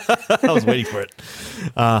 I was waiting for it.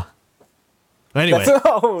 Anyway.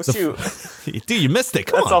 Oh, shoot. Dude, you missed it.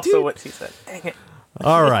 Come That's on, also dude. what she said. Dang it.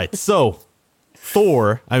 All right. So,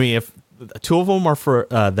 Thor, if 2 of them are for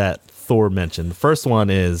that Thor mentioned. The first one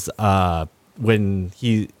is when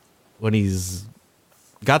he's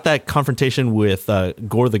got that confrontation with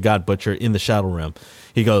Gore the God Butcher in the Shadow Realm.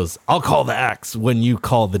 He goes, I'll call the axe when you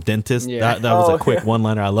call the dentist. Yeah. That was a quick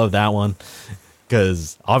one-liner. I love that one.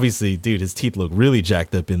 Because obviously, dude, his teeth look really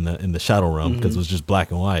jacked up in the Shadow Realm because it was just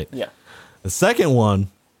black and white. Yeah. The second one,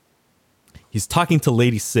 he's talking to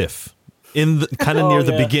Lady Sif in the kind of near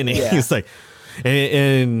the beginning. Yeah. He's like,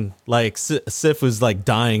 and Sif was like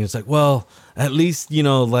dying. It's like, well, at least,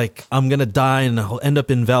 I'm going to die and I'll end up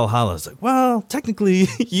in Valhalla. It's like, well, technically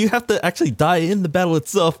you have to actually die in the battle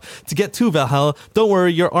itself to get to Valhalla. Don't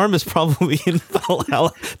worry. Your arm is probably in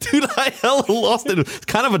Valhalla. Dude, I hella lost it. It's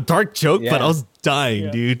kind of a dark joke, but I was dying,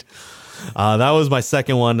 dude. That was my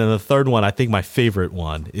second one. And the third one, I think my favorite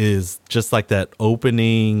one is just like that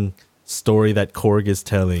opening story that Korg is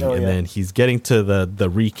telling. Then he's getting to the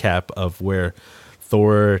recap of where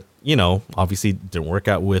Thor, obviously didn't work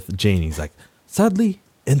out with Jane. He's like, sadly,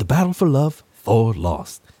 in the battle for love, Thor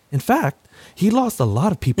lost. In fact, he lost a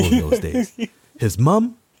lot of people in those days. His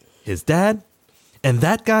mom, his dad, and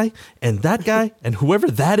that guy, and whoever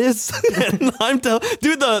that is. And I'm telling,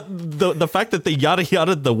 dude, the fact that they yada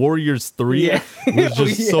yada the Warriors 3 was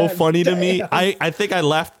just so funny to me. I think I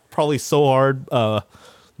laughed probably so hard,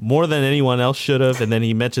 more than anyone else should have. And then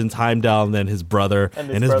he mentions Heimdall and then his brother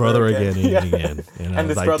and his brother again and again. And I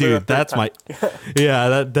was like, dude, that's my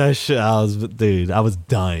that shit. I was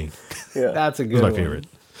dying. Yeah, that's a good my one. favorite.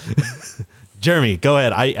 Jeremy, go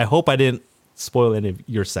ahead. I hope I didn't spoil any of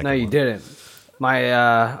your second. No, you didn't. My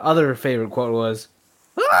other favorite quote was,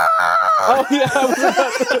 Oh yeah,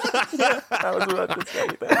 I was about to say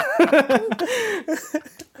that.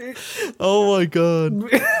 Oh my god!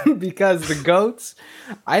 because the goats,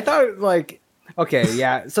 I thought like, okay,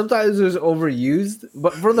 yeah, sometimes it was overused,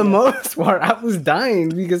 but for the most part, I was dying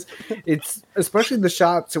because it's especially the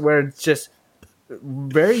shots where it's just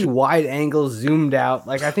very wide angle zoomed out.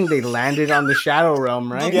 Like I think they landed on the Shadow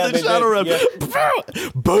Realm, right? Yeah, the Shadow Realm. Yeah.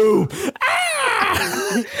 Boom!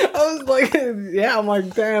 I was like, yeah, I'm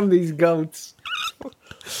like, damn, these goats.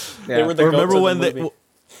 Yeah. They were the Remember goats when of the movie.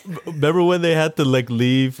 Remember when they had to like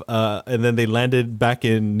leave, and then they landed back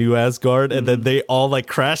in New Asgard, and then they all like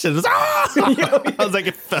crashed and it was, I was like,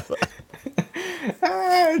 it fell.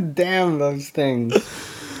 Damn those things.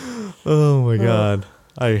 Oh my god!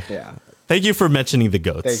 Yeah. Thank you for mentioning the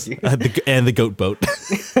goats. Thank you. And the goat boat.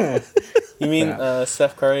 You mean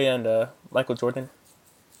Steph Curry and Michael Jordan?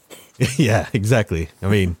 Yeah, exactly. I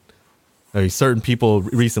mean, certain people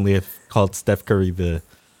recently have called Steph Curry the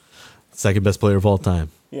second best player of all time.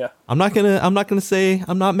 Yeah. I'm not gonna say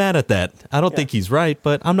I'm not mad at that. I don't think he's right,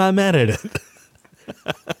 but I'm not mad at it.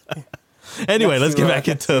 Anyway, let's get back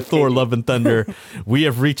into Thor: Love and Thunder. We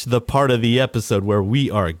have reached the part of the episode where we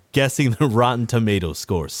are guessing the Rotten Tomatoes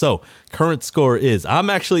score. So, current score is I'm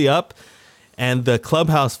actually up, and the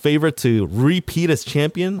Clubhouse favorite to repeat as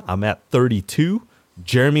champion, I'm at 32.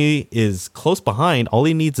 Jeremy is close behind. All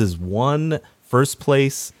he needs is one first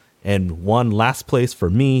place and one last place for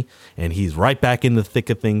me, and he's right back in the thick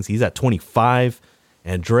of things. He's at 25.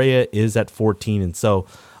 Andrea is at 14. And so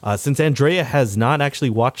since Andrea has not actually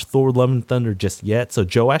watched Thor: Love and Thunder just yet, so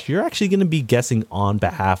Joash, you're actually going to be guessing on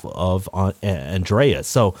behalf of Andrea.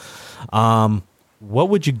 So what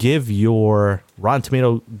would you give your Rotten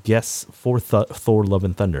Tomato guess for Thor: Love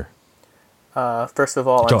and Thunder? First of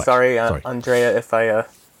all, I'm sorry, Andrea, if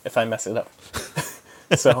I mess it up.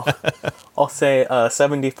 So I'll say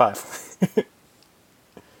 75.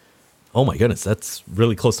 Oh my goodness, that's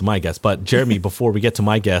really close to my guess. But Jeremy, before we get to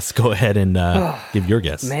my guess, go ahead and give your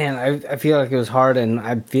guess. Man, I feel like it was hard, and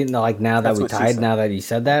I'm feeling like now that we tied, now that you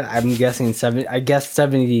said that, I'm guessing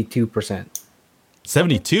 72%.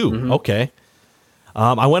 72. Mm-hmm. Okay.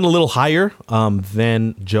 I went a little higher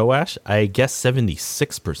than Joash. I guess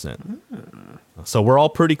 76%. So we're all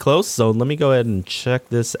pretty close. So let me go ahead and check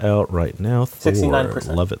this out right now.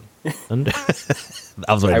 69%. Love it.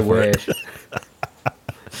 I was waiting for it.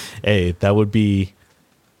 Hey, that would be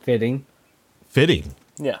Fitting.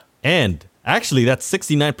 Yeah. And actually, that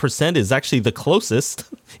 69% is actually the closest,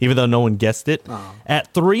 even though no one guessed it. Oh.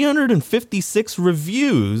 At 356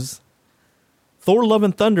 reviews, Thor: Love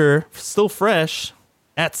and Thunder, still fresh,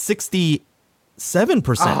 at 67%.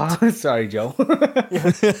 Sorry, Joe.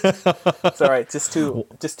 It's all right. Just two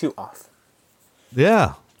off.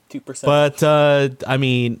 Yeah. 2%. But, I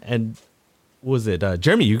mean, and was it,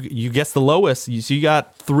 Jeremy, you guessed the lowest. So you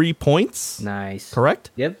got 3 points. Nice.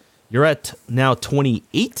 Correct? Yep. You're at now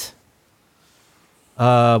 28.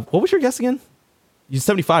 What was your guess again? You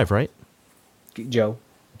 75, right? Joe.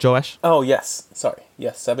 Joash? Oh, yes. Sorry.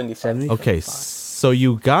 Yes, 75. 70? Okay, so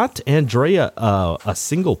you got Andrea a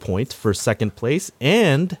single point for second place,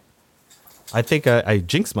 and I think I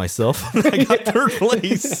jinxed myself. I got third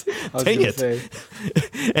place. Dang it.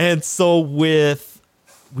 And so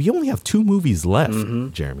we only have 2 movies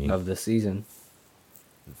left, Jeremy. Of the season.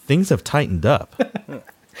 Things have tightened up.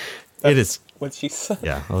 It is. What she said.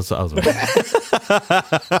 Yeah, I was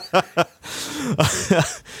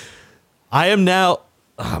I am now.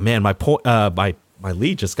 Oh man, my point. My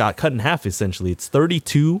lead just got cut in half. Essentially, it's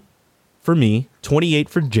 32 for me, 28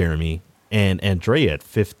 for Jeremy, and Andrea at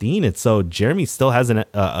 15. And so Jeremy still has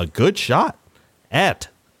a good shot at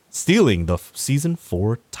stealing the season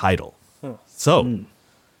 4 title. So,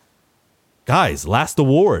 guys, last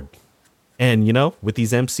award. And, you know, with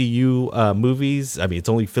these MCU movies, I mean, it's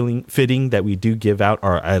only fitting that we do give out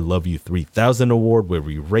our I Love You 3000 award, where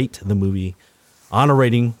we rate the movie on a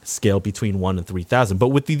rating scale between 1 and 3,000. But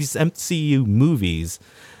with these MCU movies,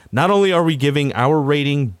 not only are we giving our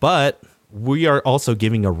rating, but we are also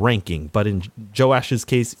giving a ranking. But in Joash's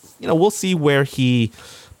case, you know, we'll see where he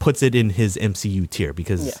puts it in his MCU tier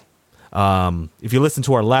because if you listen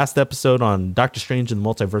to our last episode on Doctor Strange and the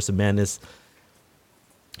Multiverse of Madness,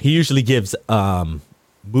 he usually gives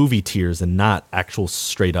movie tiers and not actual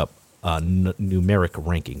straight up numeric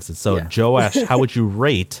rankings. And so, Joash, how would you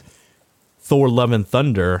rate Thor: Love and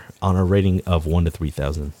Thunder on a rating of 1 to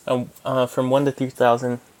 3,000? From 1 to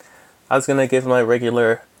 3,000, I was gonna give my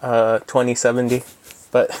regular 2070,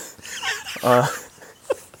 but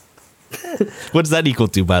what does that equal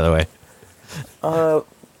to, by the way? I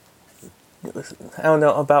don't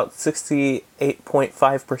know, about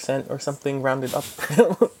 68.5% or something, rounded up.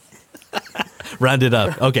 Rounded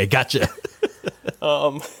up. Okay, gotcha.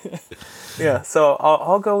 Yeah, so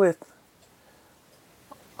I'll go with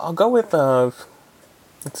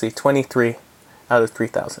let's see, 23 out of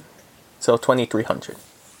 3,000. So 2,300.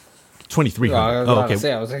 2,300. I Okay.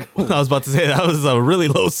 was like, I was about to say that was a really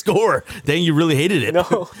low score. Dang, you really hated it.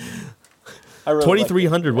 No. I really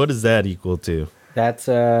 2,300. What does that equal to? that's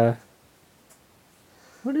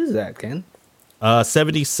what is that, Ken?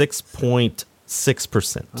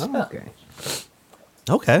 76.6%. Oh, okay.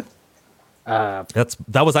 Okay.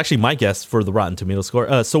 That was actually my guess for the Rotten Tomato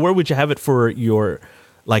score. So where would you have it for your,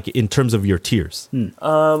 like, in terms of your tiers? You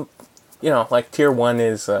know, like tier 1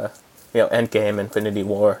 is Endgame, Infinity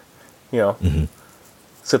War,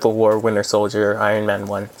 Civil War, Winter Soldier, Iron Man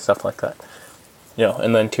 1, stuff like that.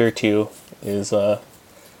 And then tier 2 is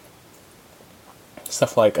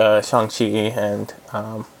stuff like Shang-Chi and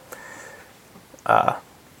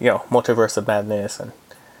Multiverse of Madness and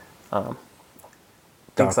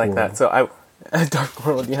things like that. So Dark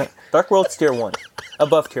World, yeah. Dark World's tier 1.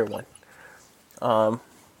 Above tier 1.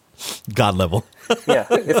 God level. Yeah.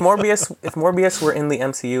 If Morbius were in the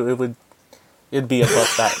MCU, it'd be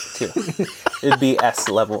above that too. It'd be S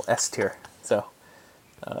level, S tier. So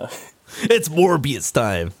It's Morbius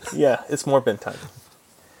time. yeah, it's Morbin time.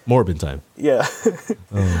 Morbin time. Yeah.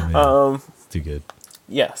 Oh, man. It's too good.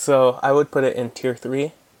 Yeah, so I would put it in tier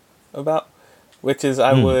 3 which is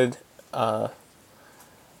I would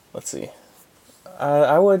let's see.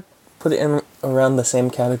 I would put it in around the same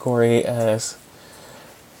category as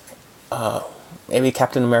maybe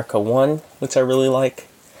Captain America 1, which I really like.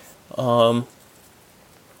 Also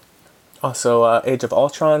Age of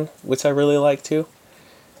Ultron, which I really like too.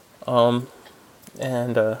 And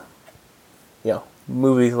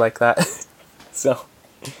movies like that. So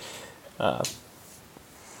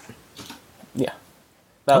yeah.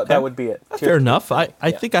 That would be it. Fair enough. I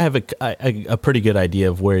think I have a pretty good idea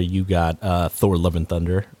of where you got Thor: Love and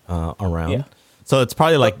Thunder around. Yeah. So it's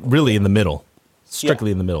probably like really in the middle,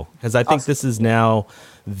 strictly in the middle, because I think this is now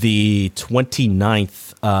the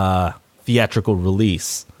 29th theatrical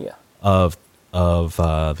release of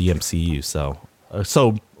the MCU. So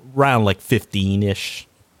around like 15-ish.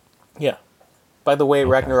 Yeah. By the way,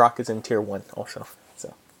 Ragnarok is in tier 1 also.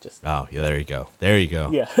 So just yeah, there you go. There you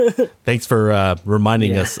go. yeah. Thanks for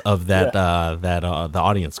reminding us of that the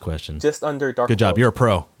audience question. Just under Dark Good job. World. You're a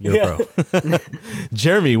pro. You're a pro.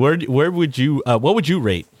 Jeremy, where would you what would you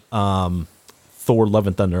rate Thor: Love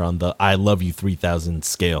and Thunder on the I Love You 3000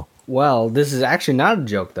 scale? Well, this is actually not a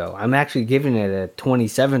joke, though. I'm actually giving it a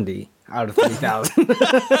 2070 out of 3,000.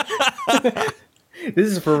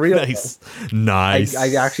 This is for real. Nice.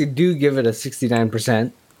 I actually do give it a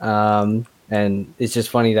 69%. And it's just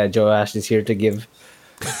funny that Joash is here for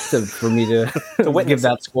me to give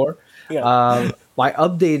that score. Yeah. My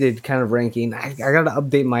updated kind of ranking, I got to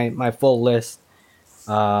update my full list.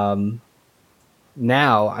 Now,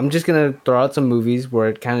 I'm just going to throw out some movies where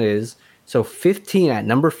it kind of is. So at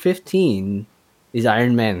number 15 is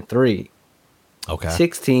Iron Man 3. Okay.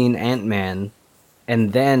 16, Ant-Man.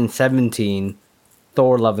 And then 17,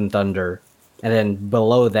 Thor: Love and Thunder. And then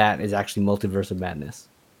below that is actually Multiverse of Madness.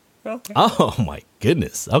 Okay. Oh my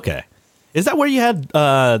goodness. Okay. Is that where you had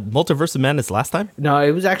Multiverse of Madness last time? No,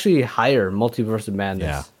 it was actually higher, Multiverse of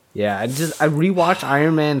Madness. Yeah. I rewatched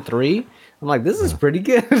Iron Man 3. I'm like, this is pretty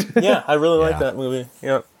good. Yeah, I really like that movie.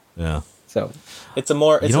 Yeah. Yeah. So it's a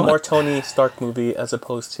more Tony Stark movie as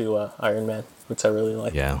opposed to Iron Man, which I really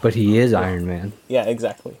like. Yeah. but he is Iron Man. Yeah,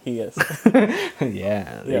 exactly. He is.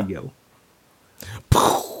 Yeah, there you go.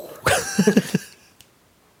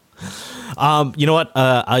 You know what?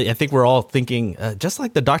 I think we're all thinking just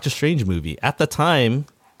like the Doctor Strange movie. At the time,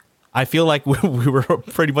 I feel like we were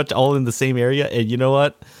pretty much all in the same area. And you know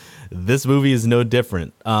what? This movie is no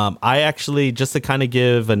different. I actually, just to kind of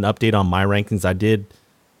give an update on my rankings, I did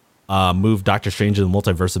move Doctor Strange and the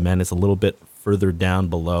Multiverse of Madness a little bit further down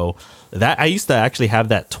below. That I used to actually have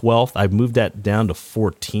that 12th. I moved that down to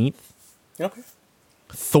 14th. Okay.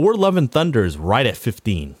 Thor: Love and Thunder is right at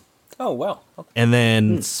 15. Oh, wow. Okay. And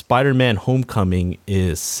then Spider-Man Homecoming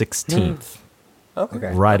is 16th.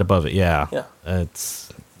 Okay. Right above it. Yeah.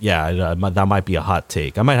 Yeah. That might be a hot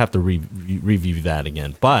take. I might have to review that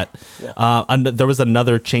again. But there was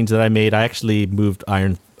another change that I made. I actually moved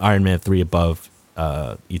Iron Man 3 above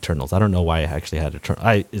Eternals. I don't know why I actually had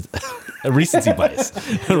a recency bias.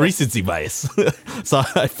 Recency bias. So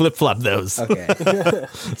I flip-flopped those. Okay.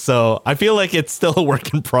 So I feel like it's still a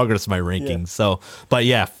work in progress, my rankings. Yeah. So, but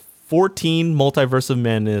yeah, 14, Multiverse of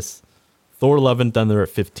Madness, Thor Love and Thunder at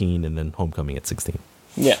 15, and then Homecoming at 16.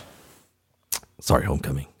 Yeah. Sorry,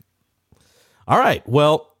 Homecoming. All right.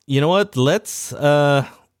 Well, you know what? Let's, I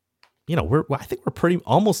think we're pretty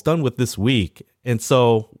almost done with this week. And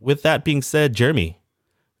so with that being said, Jeremy,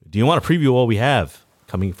 do you want to preview what we have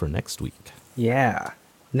coming for next week? Yeah.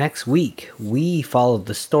 Next week, we follow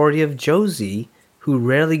the story of Josie, who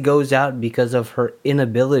rarely goes out because of her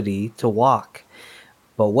inability to walk.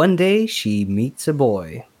 But one day, she meets a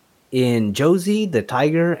boy. In Josie, the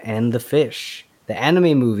Tiger, and the Fish, the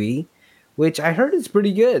anime movie, which I heard is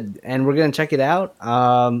pretty good, and we're going to check it out.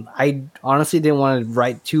 I honestly didn't want to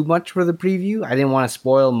write too much for the preview. I didn't want to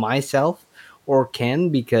spoil myself or Ken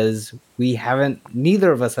because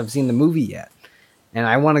neither of us have seen the movie yet. And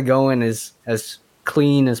I want to go in as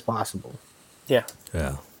clean as possible. Yeah.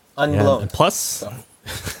 Yeah. Unblown. And plus,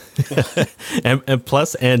 and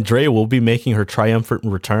plus, Andrea will be making her triumphant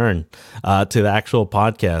return to the actual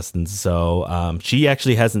podcast, and so she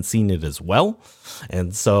actually hasn't seen it as well,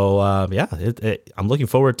 and so I'm looking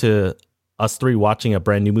forward to us three watching a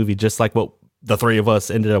brand new movie, just like what the three of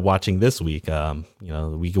us ended up watching this week.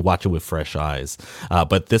 We could watch it with fresh eyes.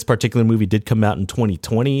 But this particular movie did come out in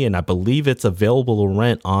 2020, and I believe it's available to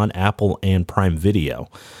rent on Apple and Prime Video.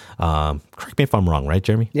 Correct me if I'm wrong, right,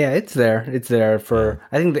 Jeremy? Yeah, it's there. It's there for,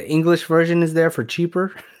 I think the English version is there for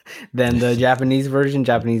cheaper than the Japanese version.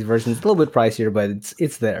 Japanese version is a little bit pricier, but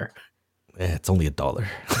it's there. It's only $1.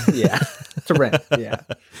 Yeah, to rent. Yeah,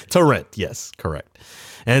 to rent. Yes, correct.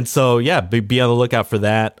 And so, be on the lookout for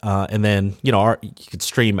that. And then, you could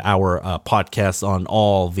stream our podcast on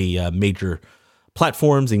all the major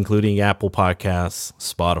platforms, including Apple Podcasts,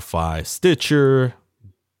 Spotify, Stitcher,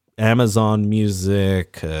 Amazon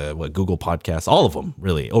Music, Google Podcasts, all of them,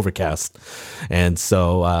 really, Overcast. And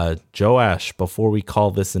so, Joash, before we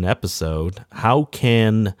call this an episode, how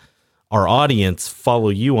can our audience follow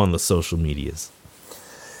you on the social medias?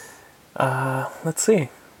 Let's see.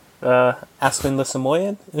 Aspen the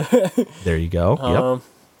Samoyed. There you go.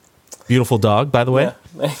 Yep. Beautiful dog, by the way. Yeah,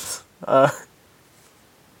 thanks. I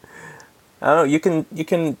don't know. You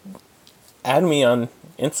can add me on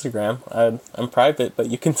Instagram. I'm private,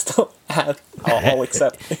 but you can still add. I'll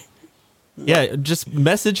accept. Yeah, just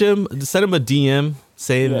message him, send him a DM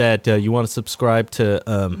saying that you want to subscribe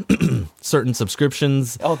to certain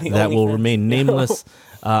subscriptions that will remain nameless.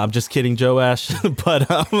 I'm just kidding, Joash. But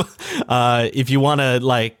if you want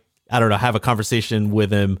to, have a conversation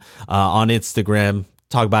with him on Instagram,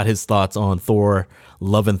 talk about his thoughts on Thor,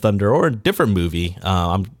 Love and Thunder, or a different movie,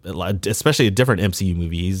 especially a different MCU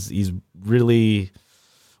movie. He's really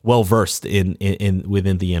well versed in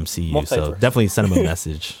within the MCU, so definitely send him a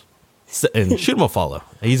message and shoot him a follow.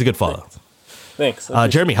 He's a good follow. Thanks.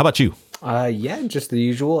 Jeremy, how about you? Just the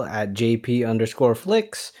usual at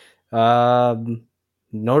JP_flicks.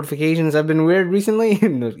 Notifications have been weird recently.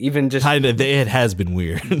 Even just it has been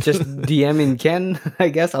weird. Just DMing Ken, I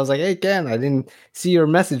guess. I was like, hey Ken, I didn't see your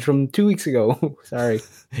message from 2 weeks ago. Sorry.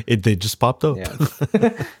 They just popped up.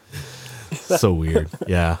 Yeah. So weird.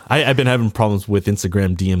 Yeah. I've been having problems with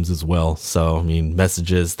Instagram DMs as well. So I mean,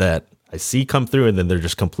 messages that I see come through and then they're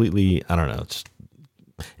just completely, I don't know, just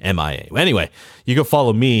MIA. Anyway, you can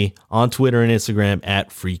follow me on Twitter and Instagram at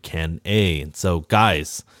FreeKenA. And so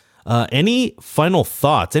guys, any final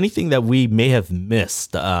thoughts, anything that we may have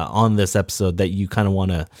missed on this episode that you kind of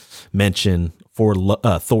want to mention for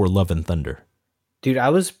Thor Love and Thunder? Dude, I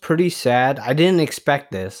was pretty sad. I didn't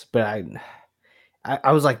expect this, but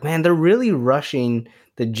I was like, man, they're really rushing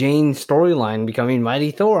the Jane storyline becoming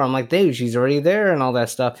Mighty Thor. I'm like, dude, she's already there and all that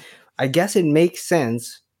stuff. I guess it makes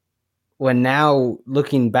sense when now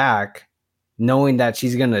looking back, knowing that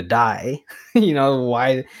she's going to die,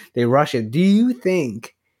 why they rush it. Do you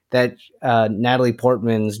think that Natalie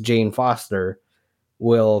Portman's Jane Foster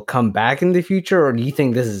will come back in the future, or do you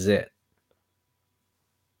think this is it?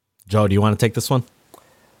 Joe, do you want to take this one?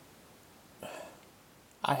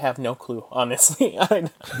 I have no clue, honestly.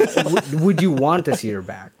 Would you want to see her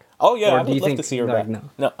back? Oh yeah, I would love to see her back.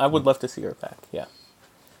 No, I would love to see her back. Yeah.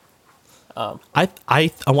 I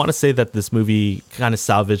want to say that this movie kind of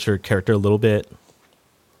salvaged her character a little bit,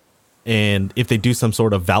 and if they do some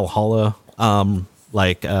sort of Valhalla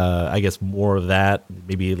like I guess more of that,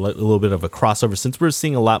 maybe a little bit of a crossover, since we're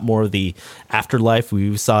seeing a lot more of the afterlife.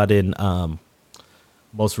 We saw it in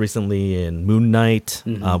most recently in Moon Knight.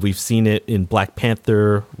 We've seen it in Black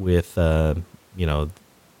Panther with you know,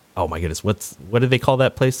 oh my goodness, what do they call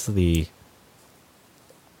that place? The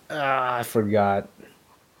I forgot.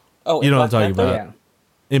 Oh, you know Black what I'm talking Panther? about.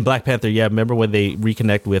 Yeah. In Black Panther, yeah. Remember when they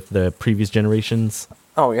reconnect with the previous generations?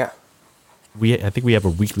 Oh yeah. I think we have a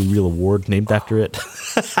weekly reel award named after it.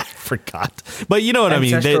 I forgot, but you know what I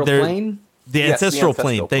mean. Ancestral They're plane? the Yes, the ancestral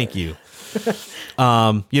plane. ancestral Thank plane. you.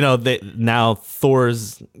 You know, now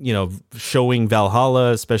Thor's, you know, showing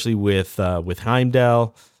Valhalla, especially with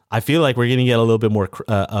Heimdall. I feel like we're going to get a little bit more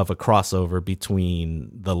of a crossover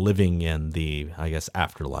between the living and the, I guess,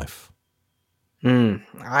 afterlife.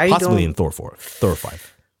 Possibly in Thor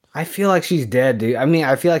 5. I feel like she's dead, dude. I mean,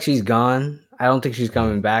 I feel like she's gone. I don't think she's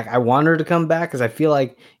coming back. I want her to come back because I feel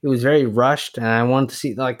like it was very rushed, and I wanted to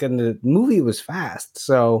see, like, in the movie it was fast.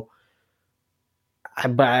 So,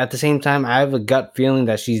 but at the same time, I have a gut feeling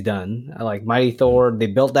that she's done. I like Mighty Thor. They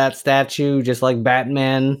built that statue just like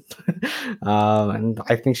Batman, and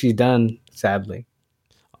I think she's done. Sadly,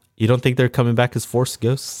 You don't think they're coming back as Force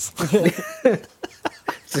ghosts?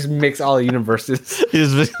 just mix all the universes.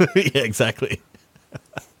 Yeah, exactly.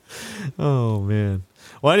 Oh man.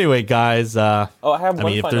 Well, anyway, guys. Oh, I have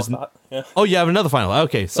one if final there's thought. Yeah. Oh, you have another final.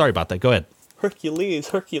 Okay, sorry about that. Go ahead.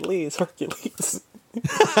 Hercules. Oh,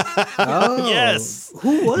 Yes.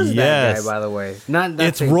 Who was that Yes. guy, by the way? Not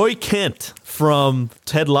It's Roy Kent from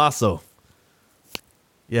Ted Lasso.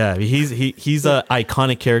 Yeah, he's a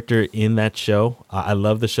iconic character in that show. I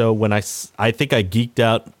love the show. When I think I geeked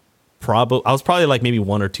out. I was probably like maybe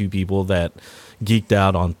one or two people that geeked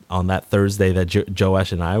out on that Thursday that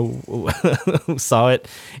Joash and I saw it,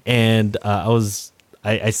 and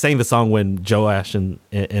I sang the song when Joash and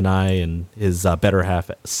I and his better half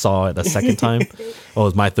saw it a second time. Oh, it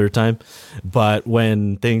was my third time. But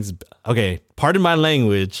when pardon my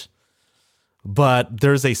language, but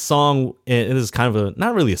there's a song, and it is kind of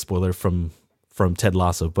not really a spoiler from Ted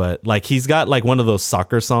Lasso, but like he's got like one of those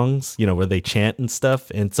soccer songs, you know, where they chant and stuff.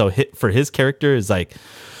 And so for his character is like,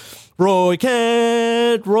 Roy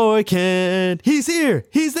Kent, he's here,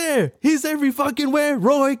 he's there, he's every fucking where,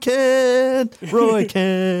 Roy Kent.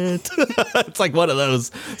 It's like one of those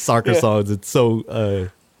soccer songs. It's so,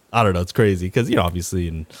 I don't know, it's crazy because, you know,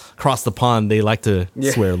 obviously across the pond, they like to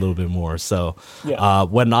swear a little bit more. So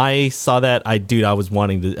when I saw that, I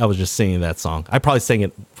was just singing that song. I probably sang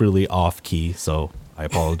it really off key, so I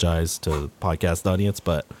apologize to the podcast audience,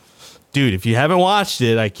 but dude, if you haven't watched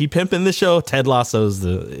it, I keep pimping the show. Ted Lasso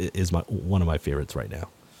is one of my favorites right now.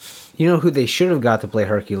 You know who they should have got to play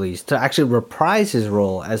Hercules, to actually reprise his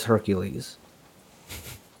role as Hercules?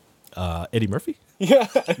 Eddie Murphy? Yeah.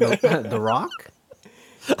 The Rock?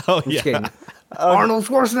 Oh, Just yeah. kidding. Arnold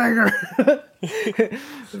Schwarzenegger.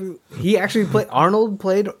 Arnold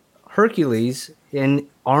played Hercules in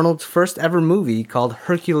Arnold's first ever movie called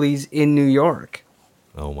Hercules in New York.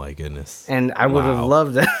 Oh, my goodness. And I would have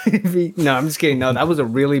loved that. No, I'm just kidding. No, that was a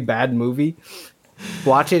really bad movie.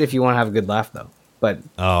 Watch it if you want to have a good laugh, though. But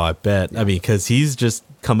I bet. I mean, because he's just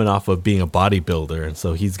coming off of being a bodybuilder, and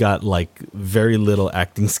so he's got like very little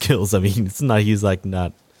acting skills. I mean, he's like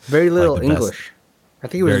not very little like the best. English. I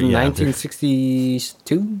think it was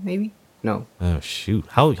 1962, maybe? No. Oh, shoot.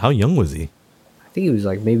 How young was he? I think he was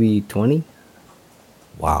like maybe 20.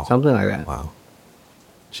 Wow. Something like that. Wow.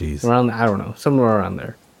 Jeez. I don't know. Somewhere around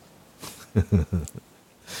there.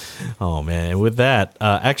 Oh, man. And with that,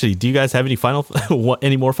 actually, do you guys have any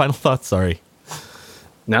more final thoughts? Sorry.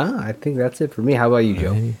 No, I think that's it for me. How about you,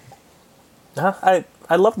 Joe? I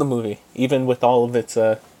love the movie, even with all of its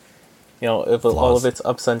all of its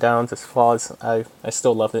ups and downs, its flaws. I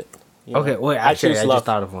still love it. Okay, wait. Actually, I just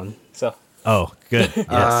thought of one. So. Oh, good.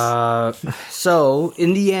 Yes. So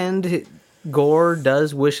in the end, Gore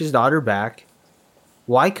does wish his daughter back.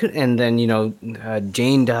 And then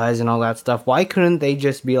Jane dies and all that stuff. Why couldn't they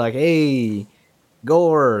just be like, "Hey,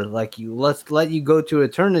 Gore, let's let you go to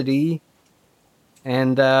eternity,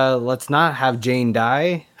 and let's not have Jane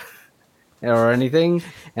die." Or anything,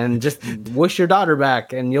 and just wish your daughter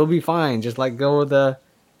back, and you'll be fine. Just let go of the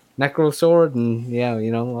necro sword, and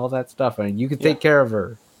all that stuff, and you could take care of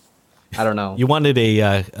her. I don't know. You wanted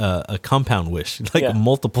a compound wish, like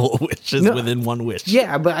multiple wishes within one wish.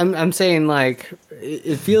 Yeah, but I'm saying like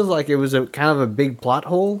it feels like it was a kind of a big plot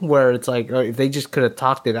hole where it's like if they just could have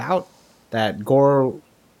talked it out that Gore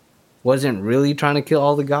wasn't really trying to kill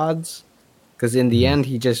all the gods, because in the end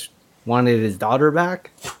he just wanted his daughter back.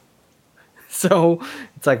 So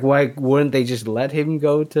it's like, why wouldn't they just let him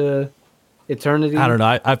go to eternity. I don't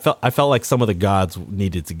know. I felt like some of the gods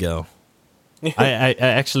needed to go. I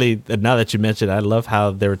actually, now that you mentioned, I love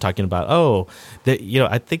how they were talking about,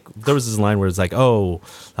 I think there was this line where it's like,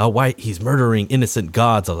 why he's murdering innocent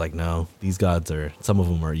gods. I was like, no, these gods some of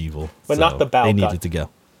them are evil. But not the Bao They needed god. to go.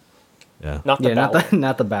 Yeah. Not the Bao.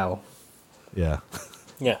 not the bow. Yeah.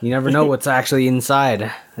 Yeah. You never know what's actually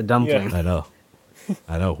inside a dumpling. I know.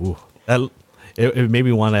 Ooh. It made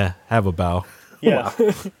me want to have a bow. Yeah.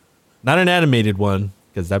 Not an animated one,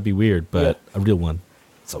 because that'd be weird, but a real one.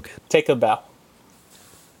 So good. Take a bow.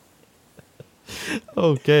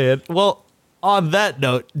 Okay. Well, on that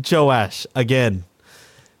note, Joash, again,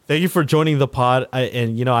 thank you for joining the pod.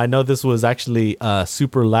 I know this was actually a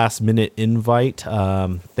super last minute invite.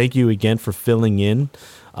 Thank you again for filling in.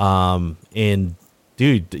 And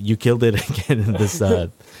dude, you killed it again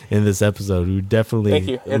in this episode. We're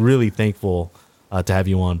definitely really thankful to have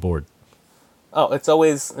you on board. Oh, it's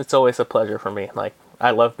always a pleasure for me. Like,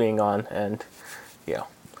 I love being on, and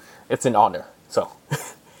it's an honor. So,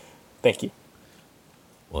 thank you.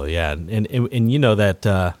 Well, yeah, and you know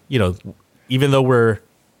that even though we're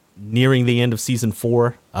nearing the end of season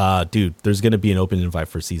 4, dude, there's gonna be an open invite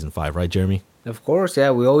for season 5, right, Jeremy? Of course,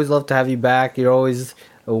 yeah. We always love to have you back. You're always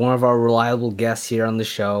one of our reliable guests here on the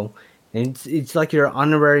show. And it's like you're an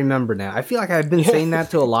honorary member now. I feel like I've been saying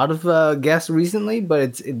that to a lot of guests recently,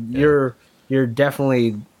 but you're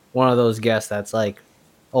definitely one of those guests that's like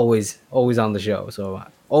always on the show. So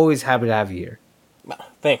always happy to have you here.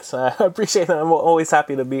 Thanks. I appreciate that. I'm always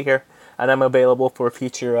happy to be here, and I'm available for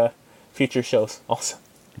future shows also.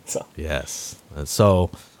 So yes.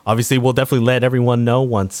 So obviously, we'll definitely let everyone know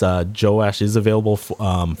once Joash is available,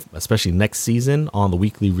 especially next season on the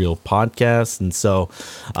Weekly Reel podcast. And so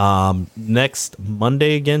next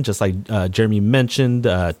Monday, again, just like Jeremy mentioned,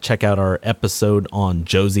 check out our episode on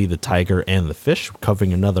Josie, the Tiger, and the Fish,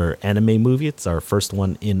 covering another anime movie. It's our first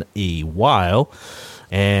one in a while.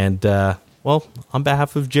 And, well, on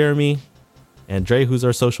behalf of Jeremy and Dre, who's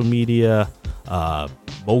our social media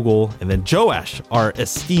mogul, and then Joash, our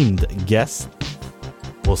esteemed guest,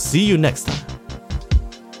 we'll see you next time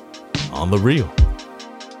on The Reel.